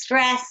 with less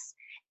stress,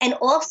 and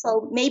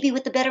also maybe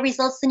with the better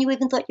results than you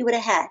even thought you would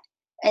have had.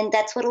 And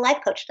that's what a life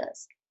coach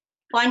does.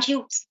 Find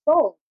you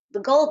the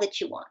goal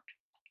that you want.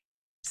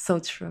 So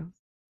true.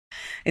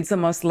 It's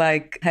almost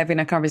like having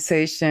a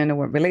conversation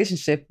or a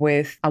relationship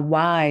with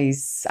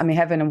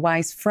having a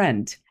wise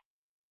friend.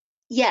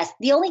 Yes,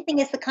 the only thing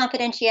is the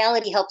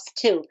confidentiality helps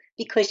too,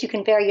 because you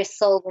can bare your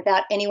soul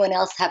without anyone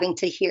else having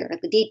to hear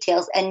the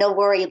details and no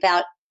worry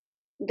about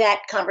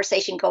that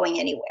conversation going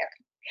anywhere.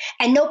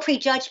 And no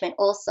prejudgment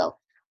also.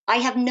 I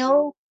have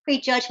no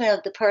prejudgment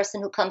of the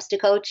person who comes to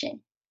coaching.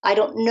 I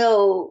don't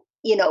know,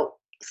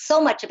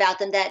 so much about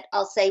them that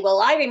I'll say, well,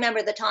 I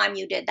remember the time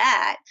you did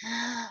that.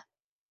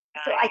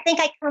 So I think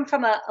I come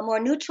from a more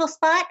neutral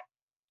spot.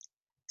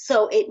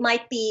 So it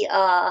might be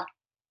a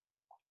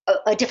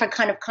different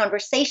kind of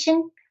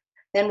conversation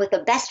than with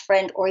a best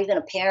friend or even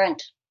a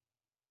parent.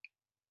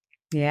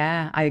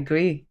 Yeah, I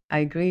agree. I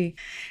agree.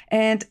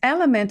 And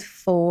element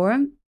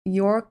 4,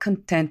 your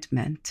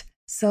contentment.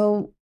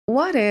 So,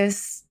 what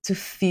is to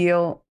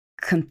feel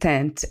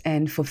content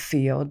and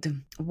fulfilled?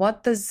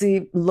 What does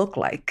it look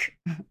like?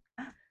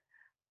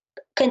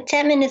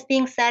 Contentment is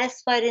being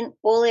satisfied in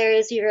all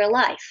areas of your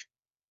life.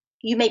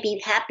 You may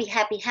be happy,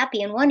 happy,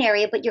 happy in one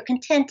area, but you're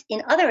content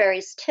in other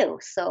areas too.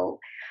 So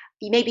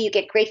maybe you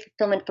get great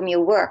fulfillment from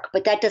your work,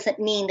 but that doesn't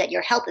mean that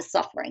your health is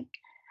suffering.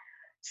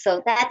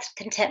 So that's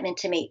contentment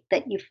to me,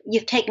 that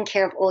you've taken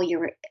care of all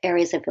your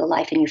areas of your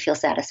life and you feel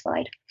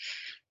satisfied.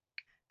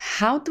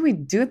 How do we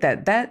do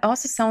that? That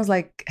also sounds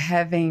like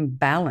having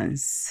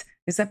balance.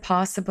 Is it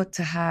possible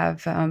to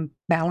have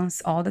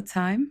balance all the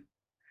time?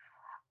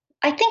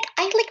 I think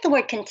I like the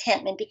word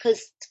contentment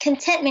because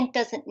contentment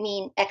doesn't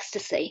mean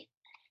ecstasy.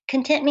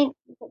 Contentment,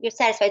 you're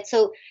satisfied.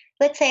 So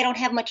let's say I don't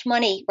have much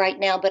money right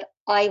now, but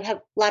I have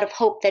a lot of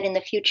hope that in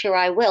the future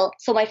I will.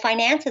 So my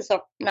finances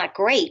are not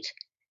great,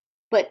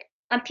 but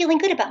I'm feeling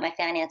good about my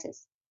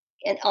finances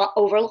and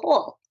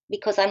overall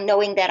because I'm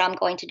knowing that I'm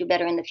going to do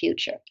better in the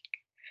future.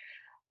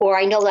 Or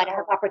I know that I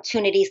have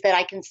opportunities that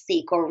I can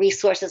seek or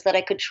resources that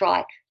I could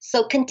try.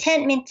 So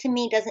contentment to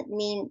me doesn't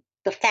mean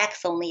the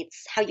facts only,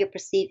 it's how you're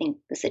perceiving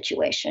the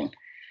situation.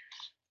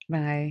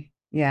 Right.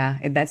 Yeah,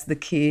 and that's the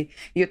key.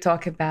 You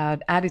talk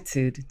about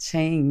attitude,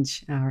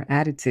 change our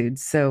attitude.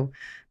 So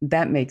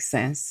that makes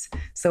sense.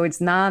 So it's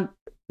not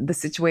the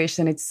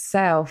situation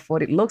itself,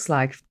 what it looks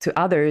like to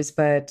others,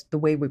 but the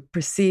way we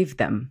perceive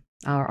them,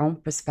 our own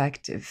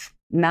perspective.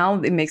 Now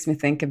it makes me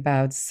think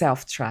about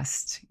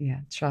self-trust. Yeah,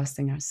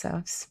 trusting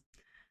ourselves.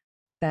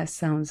 That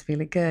sounds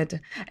really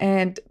good.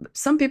 And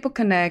some people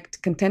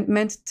connect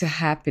contentment to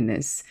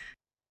happiness.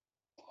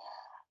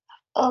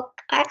 Oh,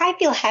 I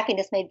feel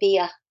happiness may be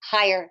a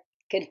higher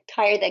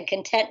than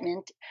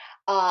contentment,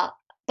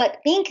 but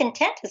being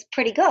content is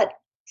pretty good.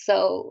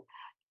 So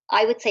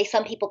I would say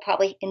some people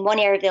probably in one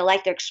area of their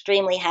life they're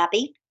extremely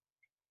happy.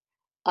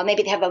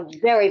 Maybe they have a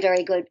very,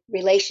 very good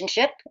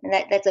relationship, and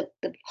that's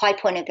the high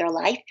point of their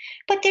life.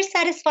 But they're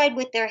satisfied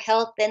with their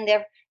health and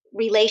their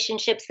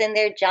relationships and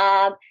their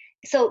job.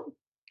 So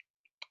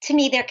to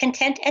me, they're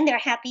content and they're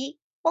happy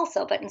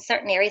also. But in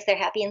certain areas, they're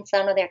happy and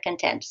some of they're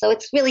content. So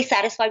it's really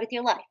satisfied with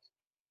your life.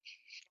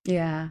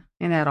 Yeah,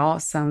 and that all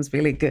sounds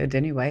really good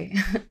anyway.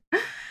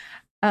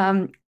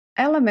 um,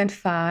 element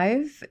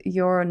 5,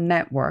 your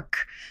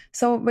network.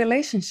 So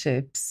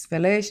relationships,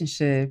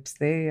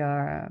 they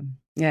are,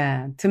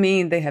 yeah, to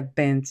me, they have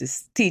been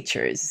just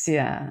teachers.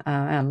 Yeah,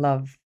 I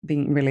love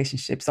being in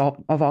relationships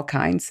of all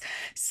kinds.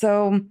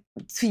 So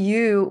to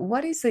you,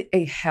 what is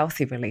a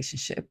healthy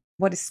relationship?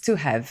 What is to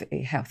have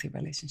a healthy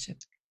relationship?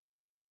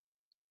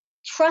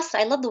 Trust,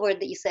 I love the word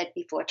that you said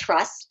before,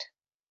 trust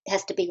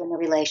has to be in the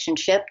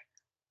relationship.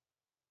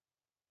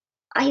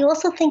 I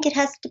also think it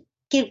has to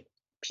give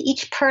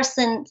each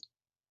person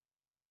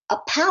a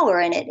power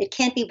in it. It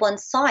can't be one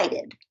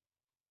sided.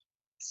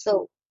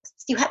 So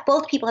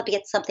both people have to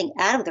get something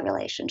out of the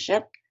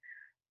relationship,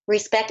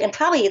 respect, and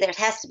probably there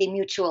has to be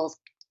mutual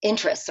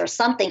interests or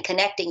something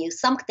connecting you,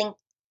 something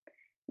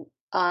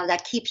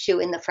that keeps you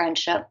in the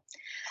friendship.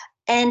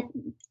 And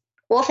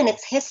often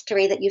it's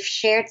history that you've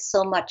shared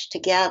so much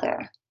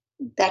together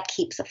that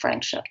keeps a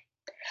friendship.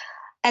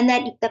 And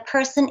that the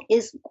person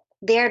is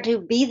there to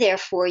be there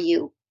for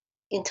you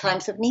in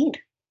times of need.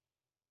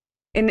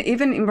 And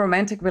even in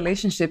romantic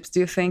relationships,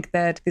 do you think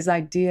that this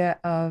idea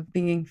of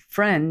being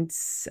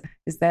friends,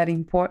 is that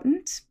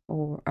important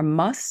or a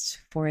must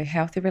for a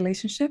healthy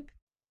relationship?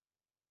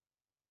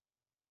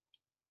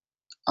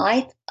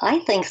 I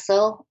think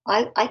so.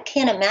 I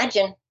can't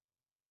imagine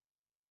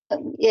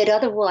it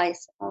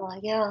otherwise.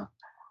 Yeah,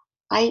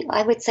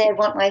 I would say I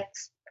want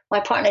my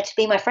partner to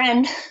be my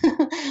friend.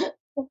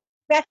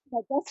 That's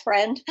my best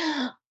friend.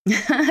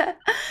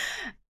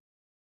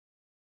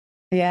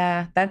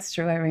 Yeah, that's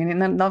true, Irene.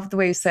 And I love the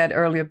way you said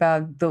earlier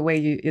about the way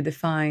you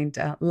defined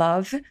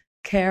love,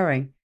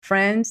 caring.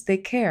 Friends, they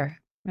care,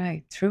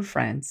 right? True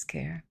friends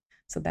care.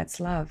 So that's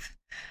love.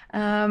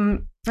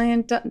 And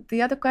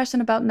the other question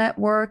about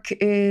network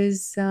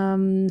is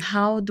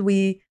how do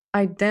we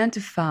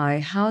identify,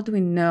 how do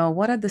we know,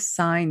 what are the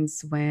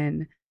signs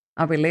when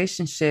our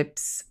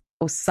relationships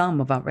or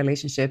some of our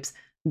relationships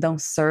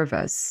don't serve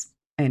us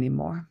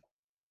anymore?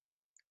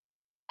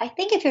 I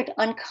think if you're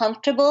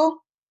uncomfortable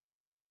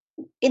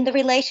in the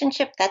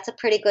relationship, that's a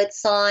pretty good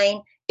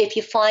sign. If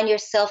you find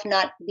yourself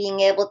not being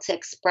able to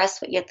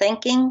express what you're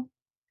thinking,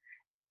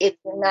 if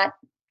you're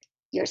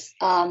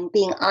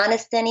being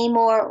honest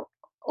anymore,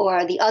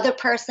 or the other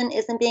person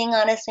isn't being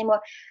honest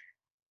anymore,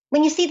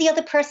 when you see the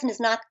other person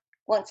is not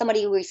want somebody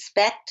you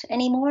respect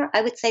anymore,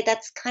 I would say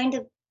that's kind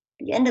of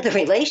the end of the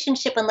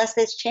relationship unless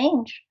there's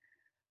change.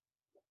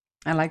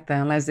 I like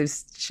that. Unless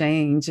there's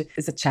change,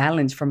 it's a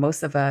challenge for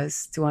most of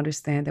us to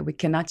understand that we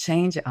cannot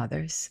change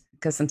others,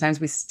 because sometimes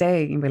we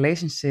stay in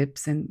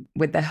relationships and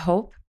with the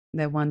hope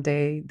that one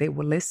day they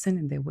will listen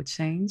and they will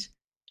change.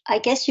 I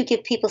guess you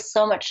give people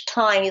so much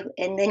time,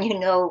 and then you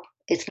know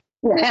it's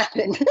going to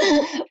happen.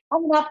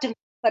 I'm an optimist,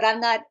 but I'm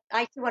not.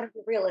 I want to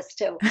be realist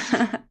too.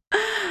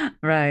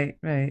 Right,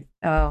 right.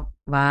 Oh,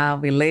 wow.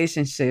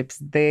 Relationships,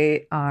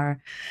 they are,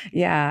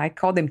 yeah, I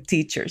call them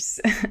teachers.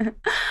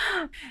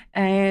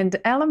 And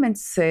element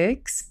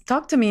 6,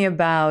 talk to me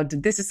about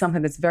this is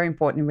something that's very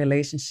important in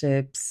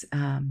relationships,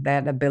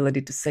 that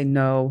ability to say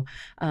no,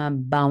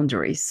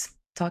 boundaries.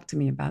 Talk to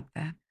me about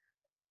that.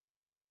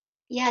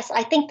 Yes,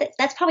 I think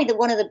that's probably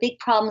one of the big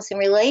problems in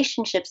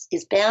relationships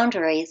is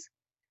boundaries.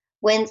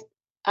 When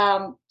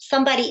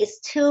somebody is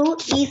too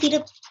easy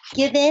to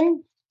give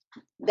in,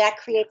 that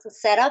creates a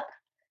setup.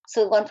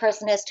 So one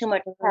person has too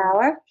much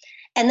power.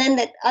 And then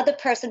the other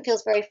person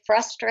feels very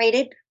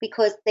frustrated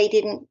because they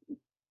didn't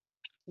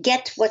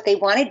get what they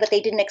wanted, but they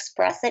didn't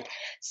express it.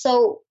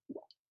 So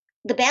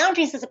the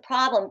boundaries is a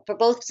problem for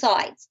both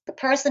sides. The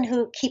person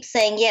who keeps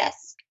saying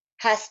yes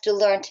has to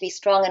learn to be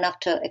strong enough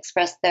to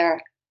express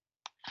their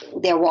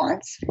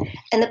wants.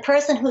 And the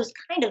person who's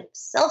kind of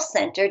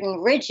self-centered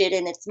and rigid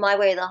and it's my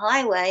way or the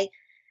highway,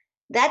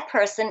 that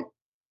person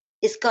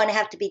is going to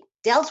have to be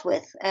dealt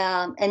with,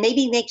 and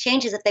maybe make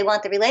changes if they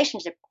want the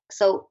relationship.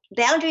 So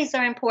boundaries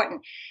are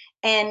important.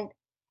 And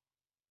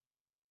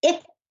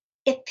if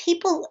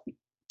people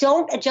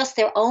don't adjust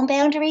their own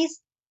boundaries,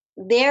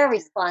 they're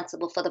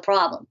responsible for the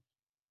problem.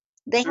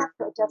 They have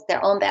to adjust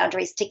their own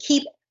boundaries to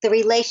keep the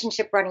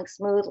relationship running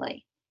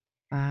smoothly.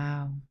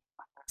 Wow.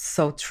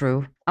 So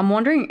true. I'm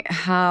wondering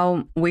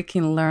how we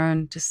can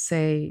learn to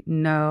say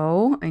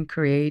no and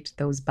create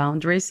those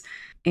boundaries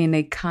in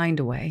a kind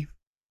way.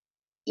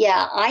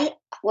 Yeah,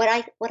 what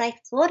I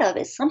thought of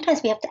is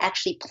sometimes we have to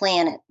actually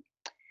plan it.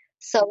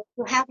 So if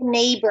you have a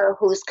neighbor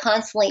who's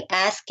constantly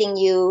asking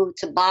you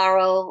to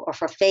borrow or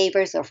for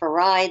favors or for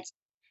rides,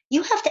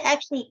 you have to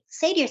actually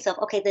say to yourself,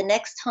 okay, the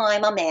next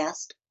time I'm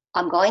asked,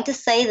 I'm going to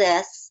say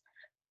this.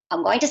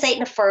 I'm going to say it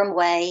in a firm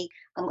way.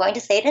 I'm going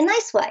to say it in a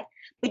nice way.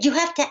 But you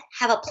have to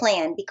have a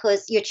plan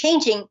because you're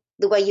changing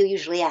the way you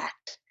usually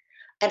act.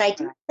 And I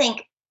do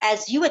think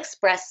as you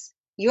express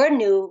your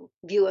new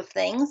view of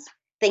things,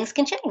 things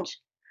can change.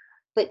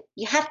 But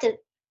you have to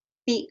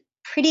be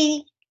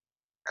pretty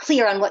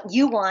clear on what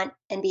you want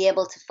and be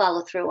able to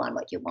follow through on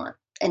what you want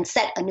and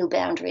set a new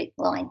boundary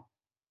line.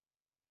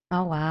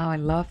 Oh, wow. I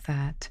love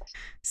that.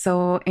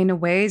 So, in a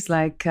way, it's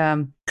like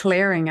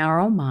clearing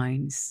our own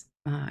minds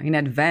in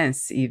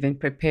advance, even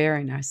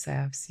preparing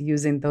ourselves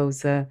using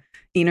those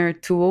inner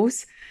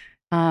tools.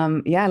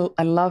 Yeah,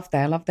 I love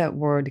that. I love that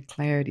word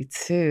clarity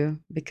too,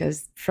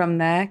 because from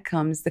that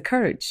comes the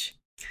courage.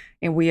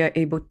 And we are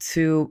able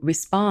to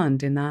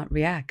respond and not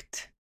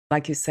react.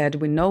 Like you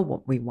said, we know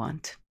what we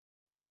want.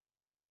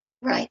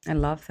 Right. I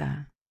love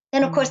that.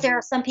 And of course, there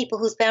are some people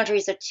whose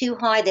boundaries are too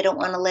high. They don't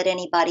want to let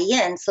anybody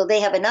in. So they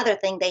have another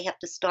thing. They have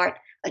to start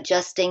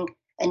adjusting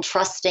and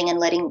trusting and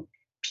letting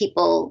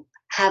people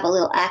have a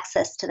little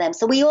access to them.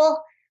 So we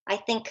all, I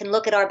think, can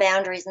look at our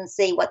boundaries and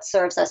see what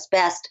serves us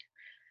best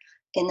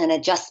in an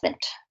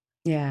adjustment.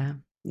 Yeah.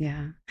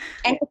 Yeah.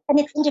 And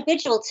it's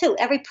individual too.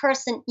 Every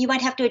person, you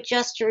might have to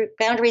adjust your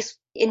boundaries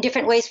in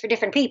different ways for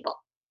different people.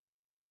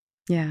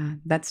 Yeah,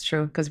 that's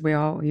true because we're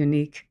all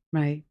unique,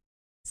 right?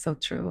 So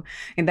true.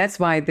 And that's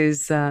why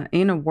this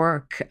inner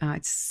work,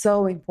 it's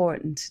so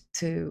important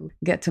to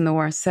get to know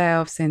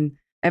ourselves and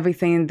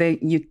everything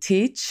that you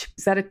teach.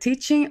 Is that a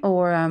teaching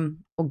or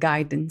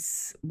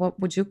guidance? What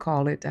would you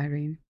call it,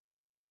 Irene?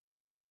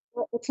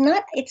 Well,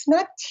 it's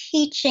not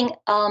teaching.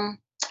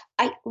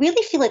 I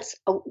really feel it's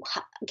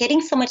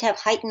getting someone to have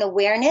heightened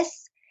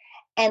awareness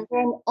and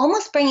then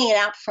almost bringing it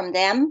out from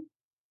them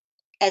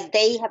as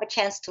they have a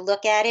chance to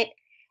look at it.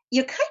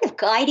 You're kind of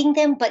guiding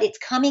them, but it's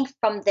coming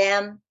from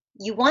them.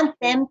 You want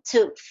them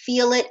to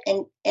feel it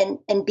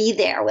and be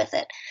there with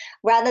it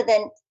rather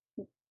than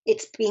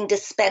it's being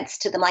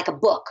dispensed to them like a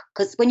book.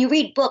 Because when you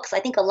read books, I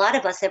think a lot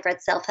of us have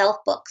read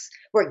self-help books.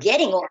 We're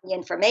getting all the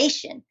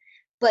information,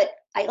 but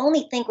I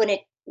only think when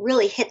it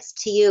really hits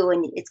to you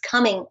and it's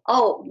coming,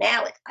 oh,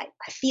 now I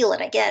feel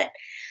it, I get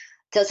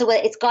it. So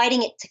it's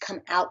guiding it to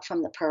come out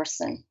from the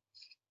person.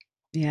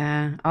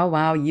 Yeah. Oh,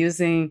 wow.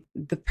 Using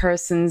the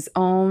person's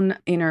own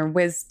inner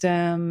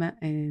wisdom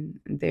and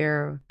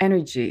their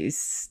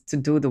energies to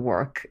do the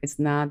work. It's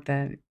not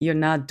that you're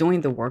not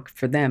doing the work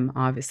for them,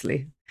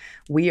 obviously.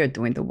 We are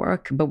doing the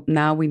work, but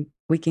now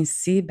we can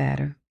see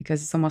better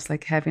because it's almost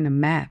like having a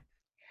map.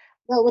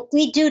 Well, what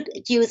we do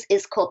use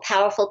is called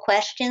powerful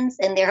questions,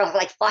 and there are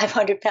like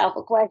 500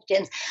 powerful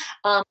questions.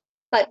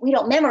 But we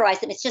don't memorize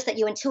them. It's just that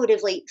you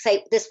intuitively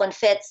say, this one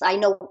fits. I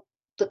know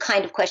the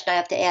kind of question I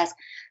have to ask.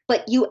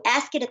 But you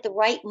ask it at the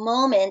right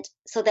moment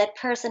so that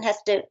person has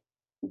to,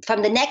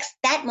 from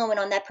that moment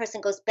on, that person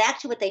goes back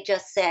to what they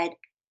just said.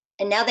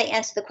 And now they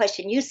answer the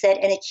question you said,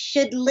 and it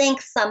should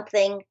link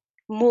something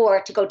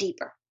more to go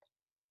deeper.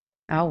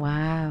 Oh,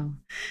 wow.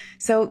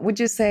 So would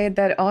you say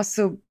that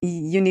also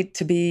you need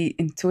to be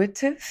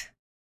intuitive?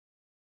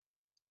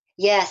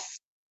 Yes,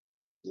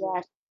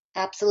 yes,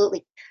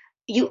 absolutely.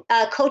 You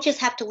coaches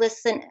have to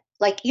listen,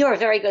 like you're a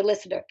very good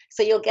listener,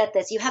 so you'll get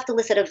this. You have to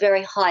listen at a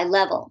very high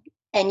level.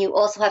 And you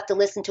also have to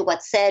listen to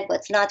what's said,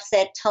 what's not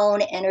said,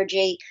 tone,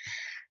 energy.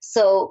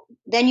 So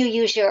then you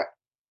use your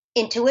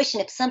intuition.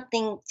 If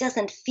something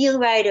doesn't feel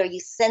right or you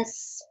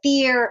sense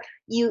fear,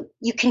 you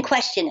can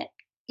question it.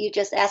 You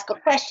just ask a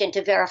question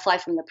to verify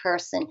from the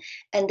person,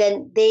 and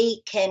then they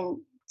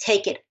can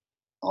take it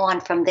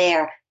on from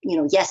there,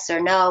 yes or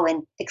no,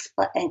 and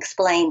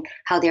explain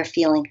how they're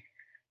feeling.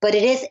 But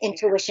it is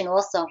intuition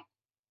also.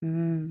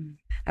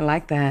 I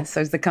like that. So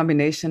it's the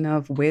combination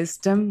of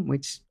wisdom,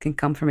 which can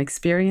come from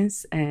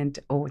experience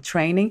or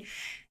training,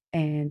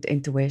 and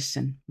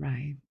intuition,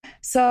 right?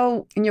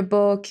 So in your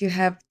book, you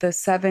have the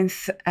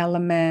seventh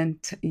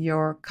element,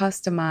 your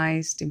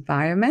customized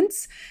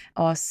environments.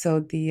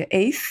 Also the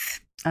eighth,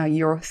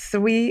 your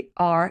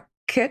 3R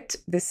kit.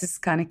 This is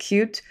kind of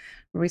cute.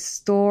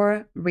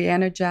 Restore,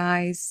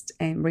 re-energize,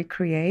 and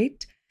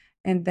recreate.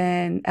 And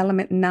then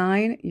element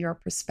 9, your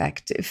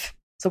perspective.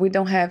 So we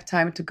don't have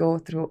time to go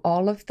through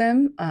all of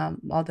them,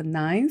 all the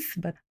 9th,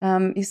 but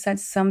you said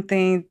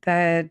something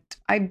that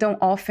I don't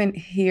often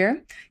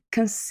hear.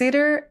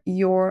 Consider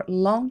your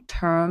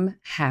long-term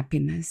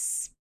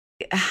happiness.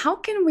 How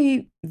can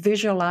we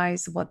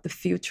visualize what the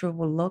future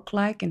will look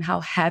like and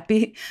how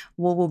happy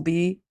we will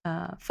be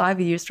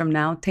 5 years from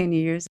now, 10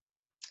 years?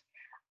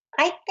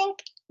 I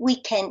think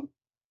we can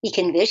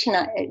vision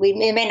it. It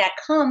may not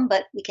come,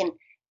 but we can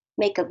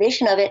make a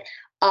vision of it.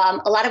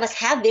 A lot of us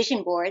have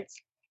vision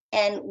boards.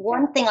 And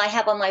one thing I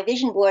have on my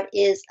vision board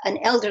is an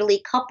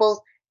elderly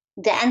couple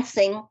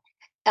dancing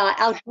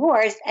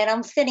outdoors, and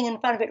I'm sitting in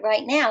front of it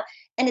right now.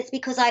 And it's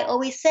because I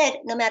always said,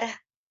 no matter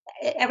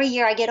every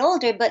year I get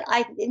older, but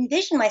I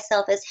envision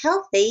myself as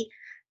healthy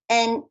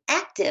and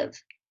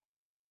active.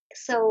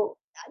 So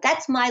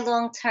that's my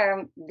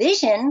long-term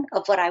vision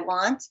of what I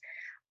want.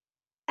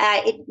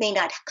 It may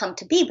not come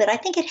to be, but I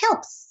think it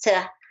helps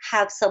to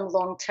have some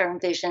long-term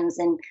visions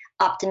and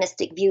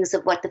optimistic views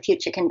of what the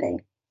future can be.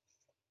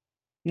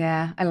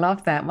 Yeah, I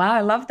love that. Wow, I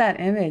love that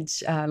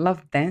image. I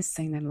love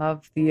dancing. I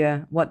love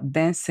the what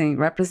dancing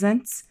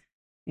represents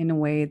in a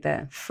way,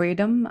 the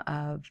freedom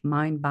of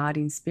mind, body,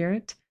 and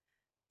spirit.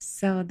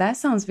 So that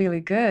sounds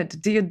really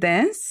good. Do you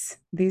dance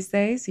these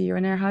days, you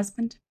and your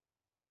husband?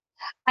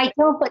 I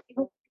don't, but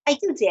I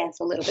do dance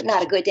a little bit.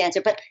 Not a good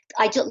dancer, but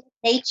I do love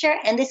nature.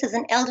 And this is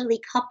an elderly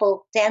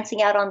couple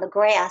dancing out on the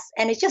grass,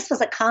 and it just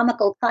was a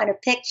comical kind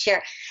of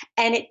picture.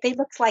 And they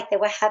looked like they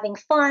were having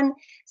fun.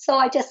 So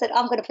I just said,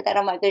 I'm going to put that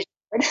on my vision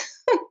board.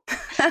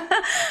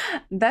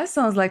 That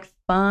sounds like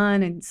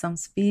fun and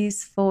sounds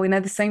peaceful, and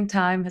at the same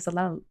time has a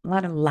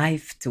lot of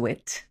life to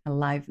it,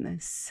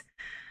 aliveness.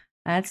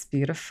 That's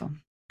beautiful.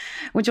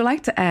 Would you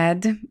like to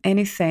add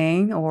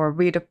anything or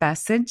read a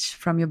passage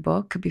from your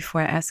book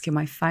before I ask you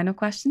my final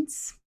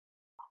questions?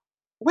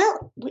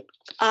 Well,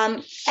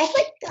 I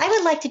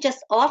would like to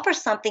just offer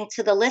something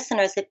to the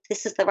listeners if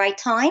this is the right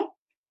time.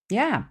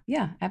 Yeah,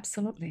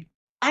 absolutely.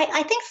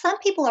 I think some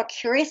people are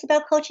curious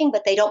about coaching,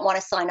 but they don't want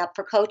to sign up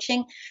for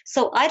coaching.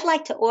 So I'd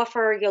like to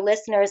offer your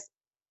listeners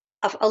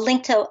a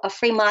link to a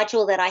free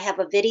module that I have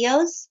of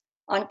videos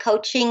on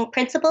coaching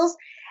principles.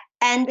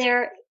 And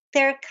they're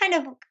kind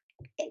of,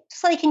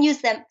 so they can use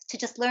them to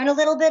just learn a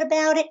little bit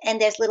about it.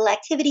 And there's little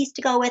activities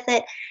to go with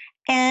it.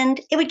 And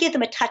it would give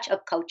them a touch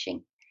of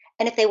coaching.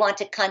 And if they want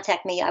to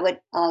contact me, I would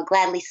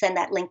gladly send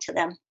that link to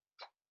them.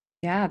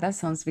 Yeah, that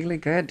sounds really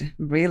good.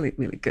 Really,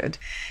 really good.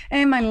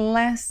 And my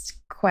last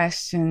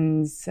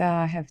questions,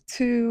 I have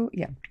two.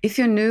 Yeah. If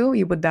you knew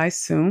you would die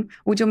soon,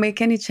 would you make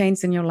any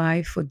change in your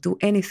life or do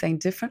anything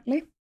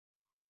differently?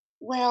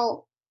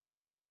 Well,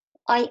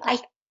 I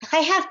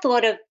have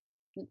thought of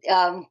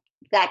um,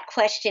 that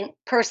question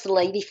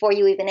personally before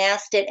you even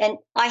asked it, and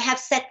I have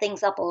set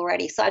things up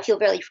already, so I feel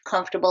very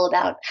comfortable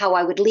about how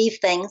I would leave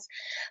things.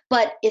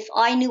 But if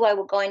I knew I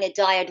were going to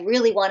die, I'd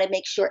really want to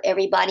make sure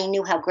everybody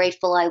knew how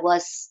grateful I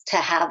was to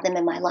have them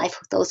in my life,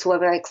 those who are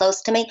very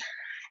close to me.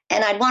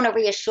 And I'd want to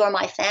reassure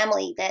my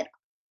family that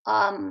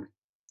um,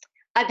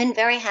 I've been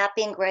very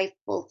happy and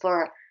grateful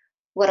for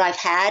what I've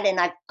had, and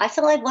I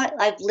feel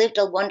I've lived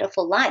a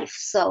wonderful life.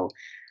 So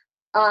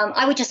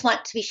I would just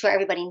want to be sure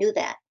everybody knew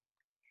that.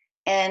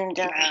 And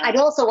I'd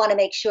also want to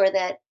make sure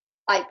that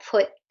I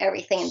put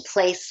everything in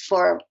place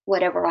for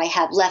whatever I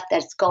have left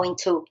that's going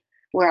to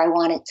where I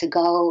want it to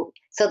go.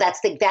 So that's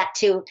back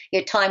to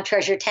your time,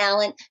 treasure,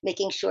 talent,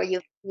 making sure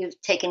you've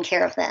taken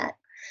care of that.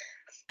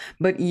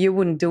 But you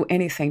wouldn't do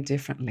anything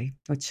differently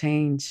or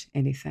change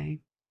anything.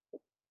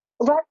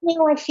 Right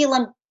now, I feel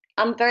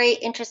I'm very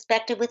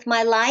introspective with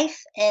my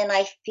life, and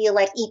I feel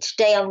like each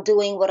day I'm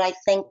doing what I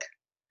think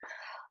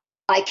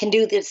I can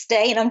do this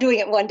day, and I'm doing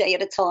it one day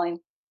at a time.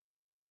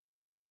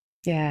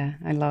 Yeah,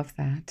 I love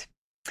that.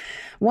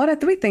 What are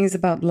three things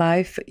about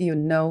life you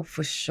know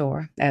for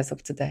sure as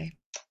of today?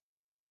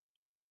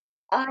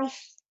 I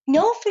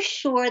know for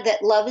sure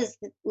that love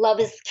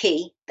is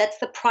key. That's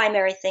the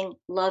primary thing.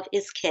 Love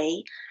is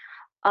key.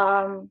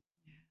 Um,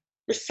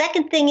 the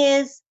second thing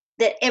is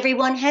that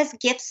everyone has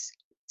gifts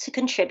to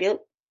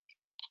contribute.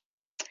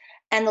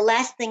 And the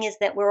last thing is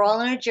that we're all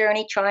on a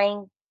journey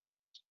trying,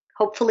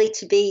 hopefully,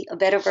 to be a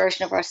better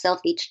version of ourselves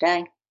each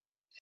day.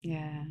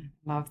 Yeah,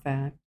 love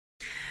that.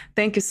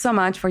 Thank you so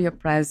much for your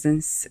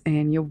presence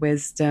and your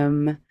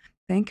wisdom.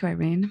 Thank you,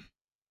 Irene.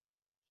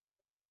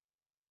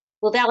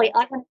 Well, Valerie,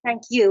 I want to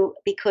thank you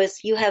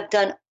because you have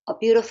done a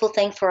beautiful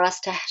thing for us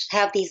to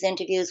have these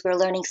interviews. We're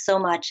learning so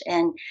much.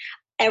 And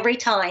every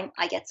time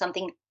I get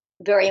something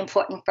very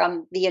important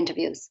from the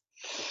interviews.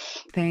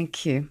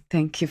 Thank you.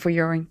 Thank you for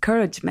your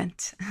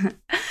encouragement.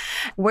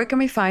 Where can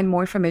we find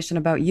more information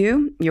about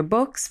you, your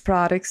books,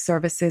 products,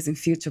 services, and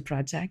future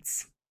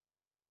projects?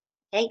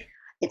 Okay.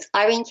 It's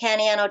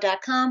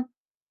IreneCaniano.com,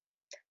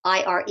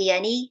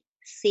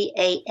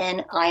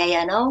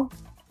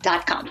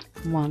 IreneCaniano.com.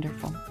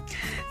 Wonderful.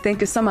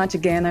 Thank you so much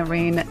again,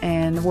 Irene,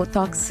 and we'll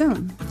talk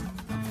soon.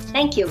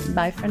 Thank you.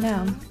 Bye for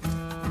now.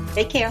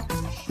 Take care.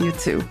 You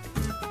too.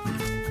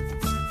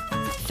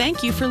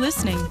 Thank you for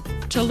listening.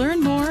 To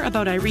learn more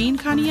about Irene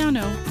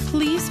Caniano,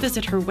 please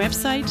visit her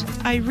website,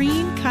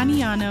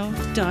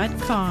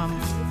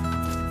 IreneCaniano.com.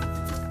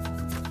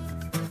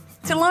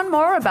 To learn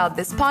more about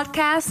this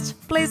podcast,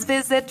 please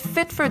visit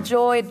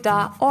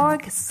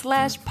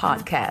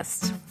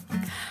fitforjoy.org/podcast.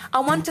 I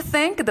want to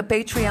thank the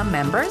Patreon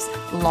members,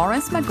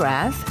 Lawrence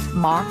McGrath,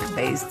 Mark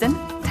Basden,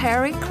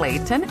 Terry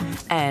Clayton,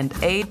 and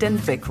Aidan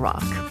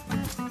Vickrock.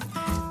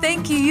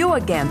 Thank you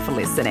again for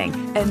listening,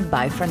 and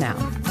bye for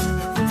now.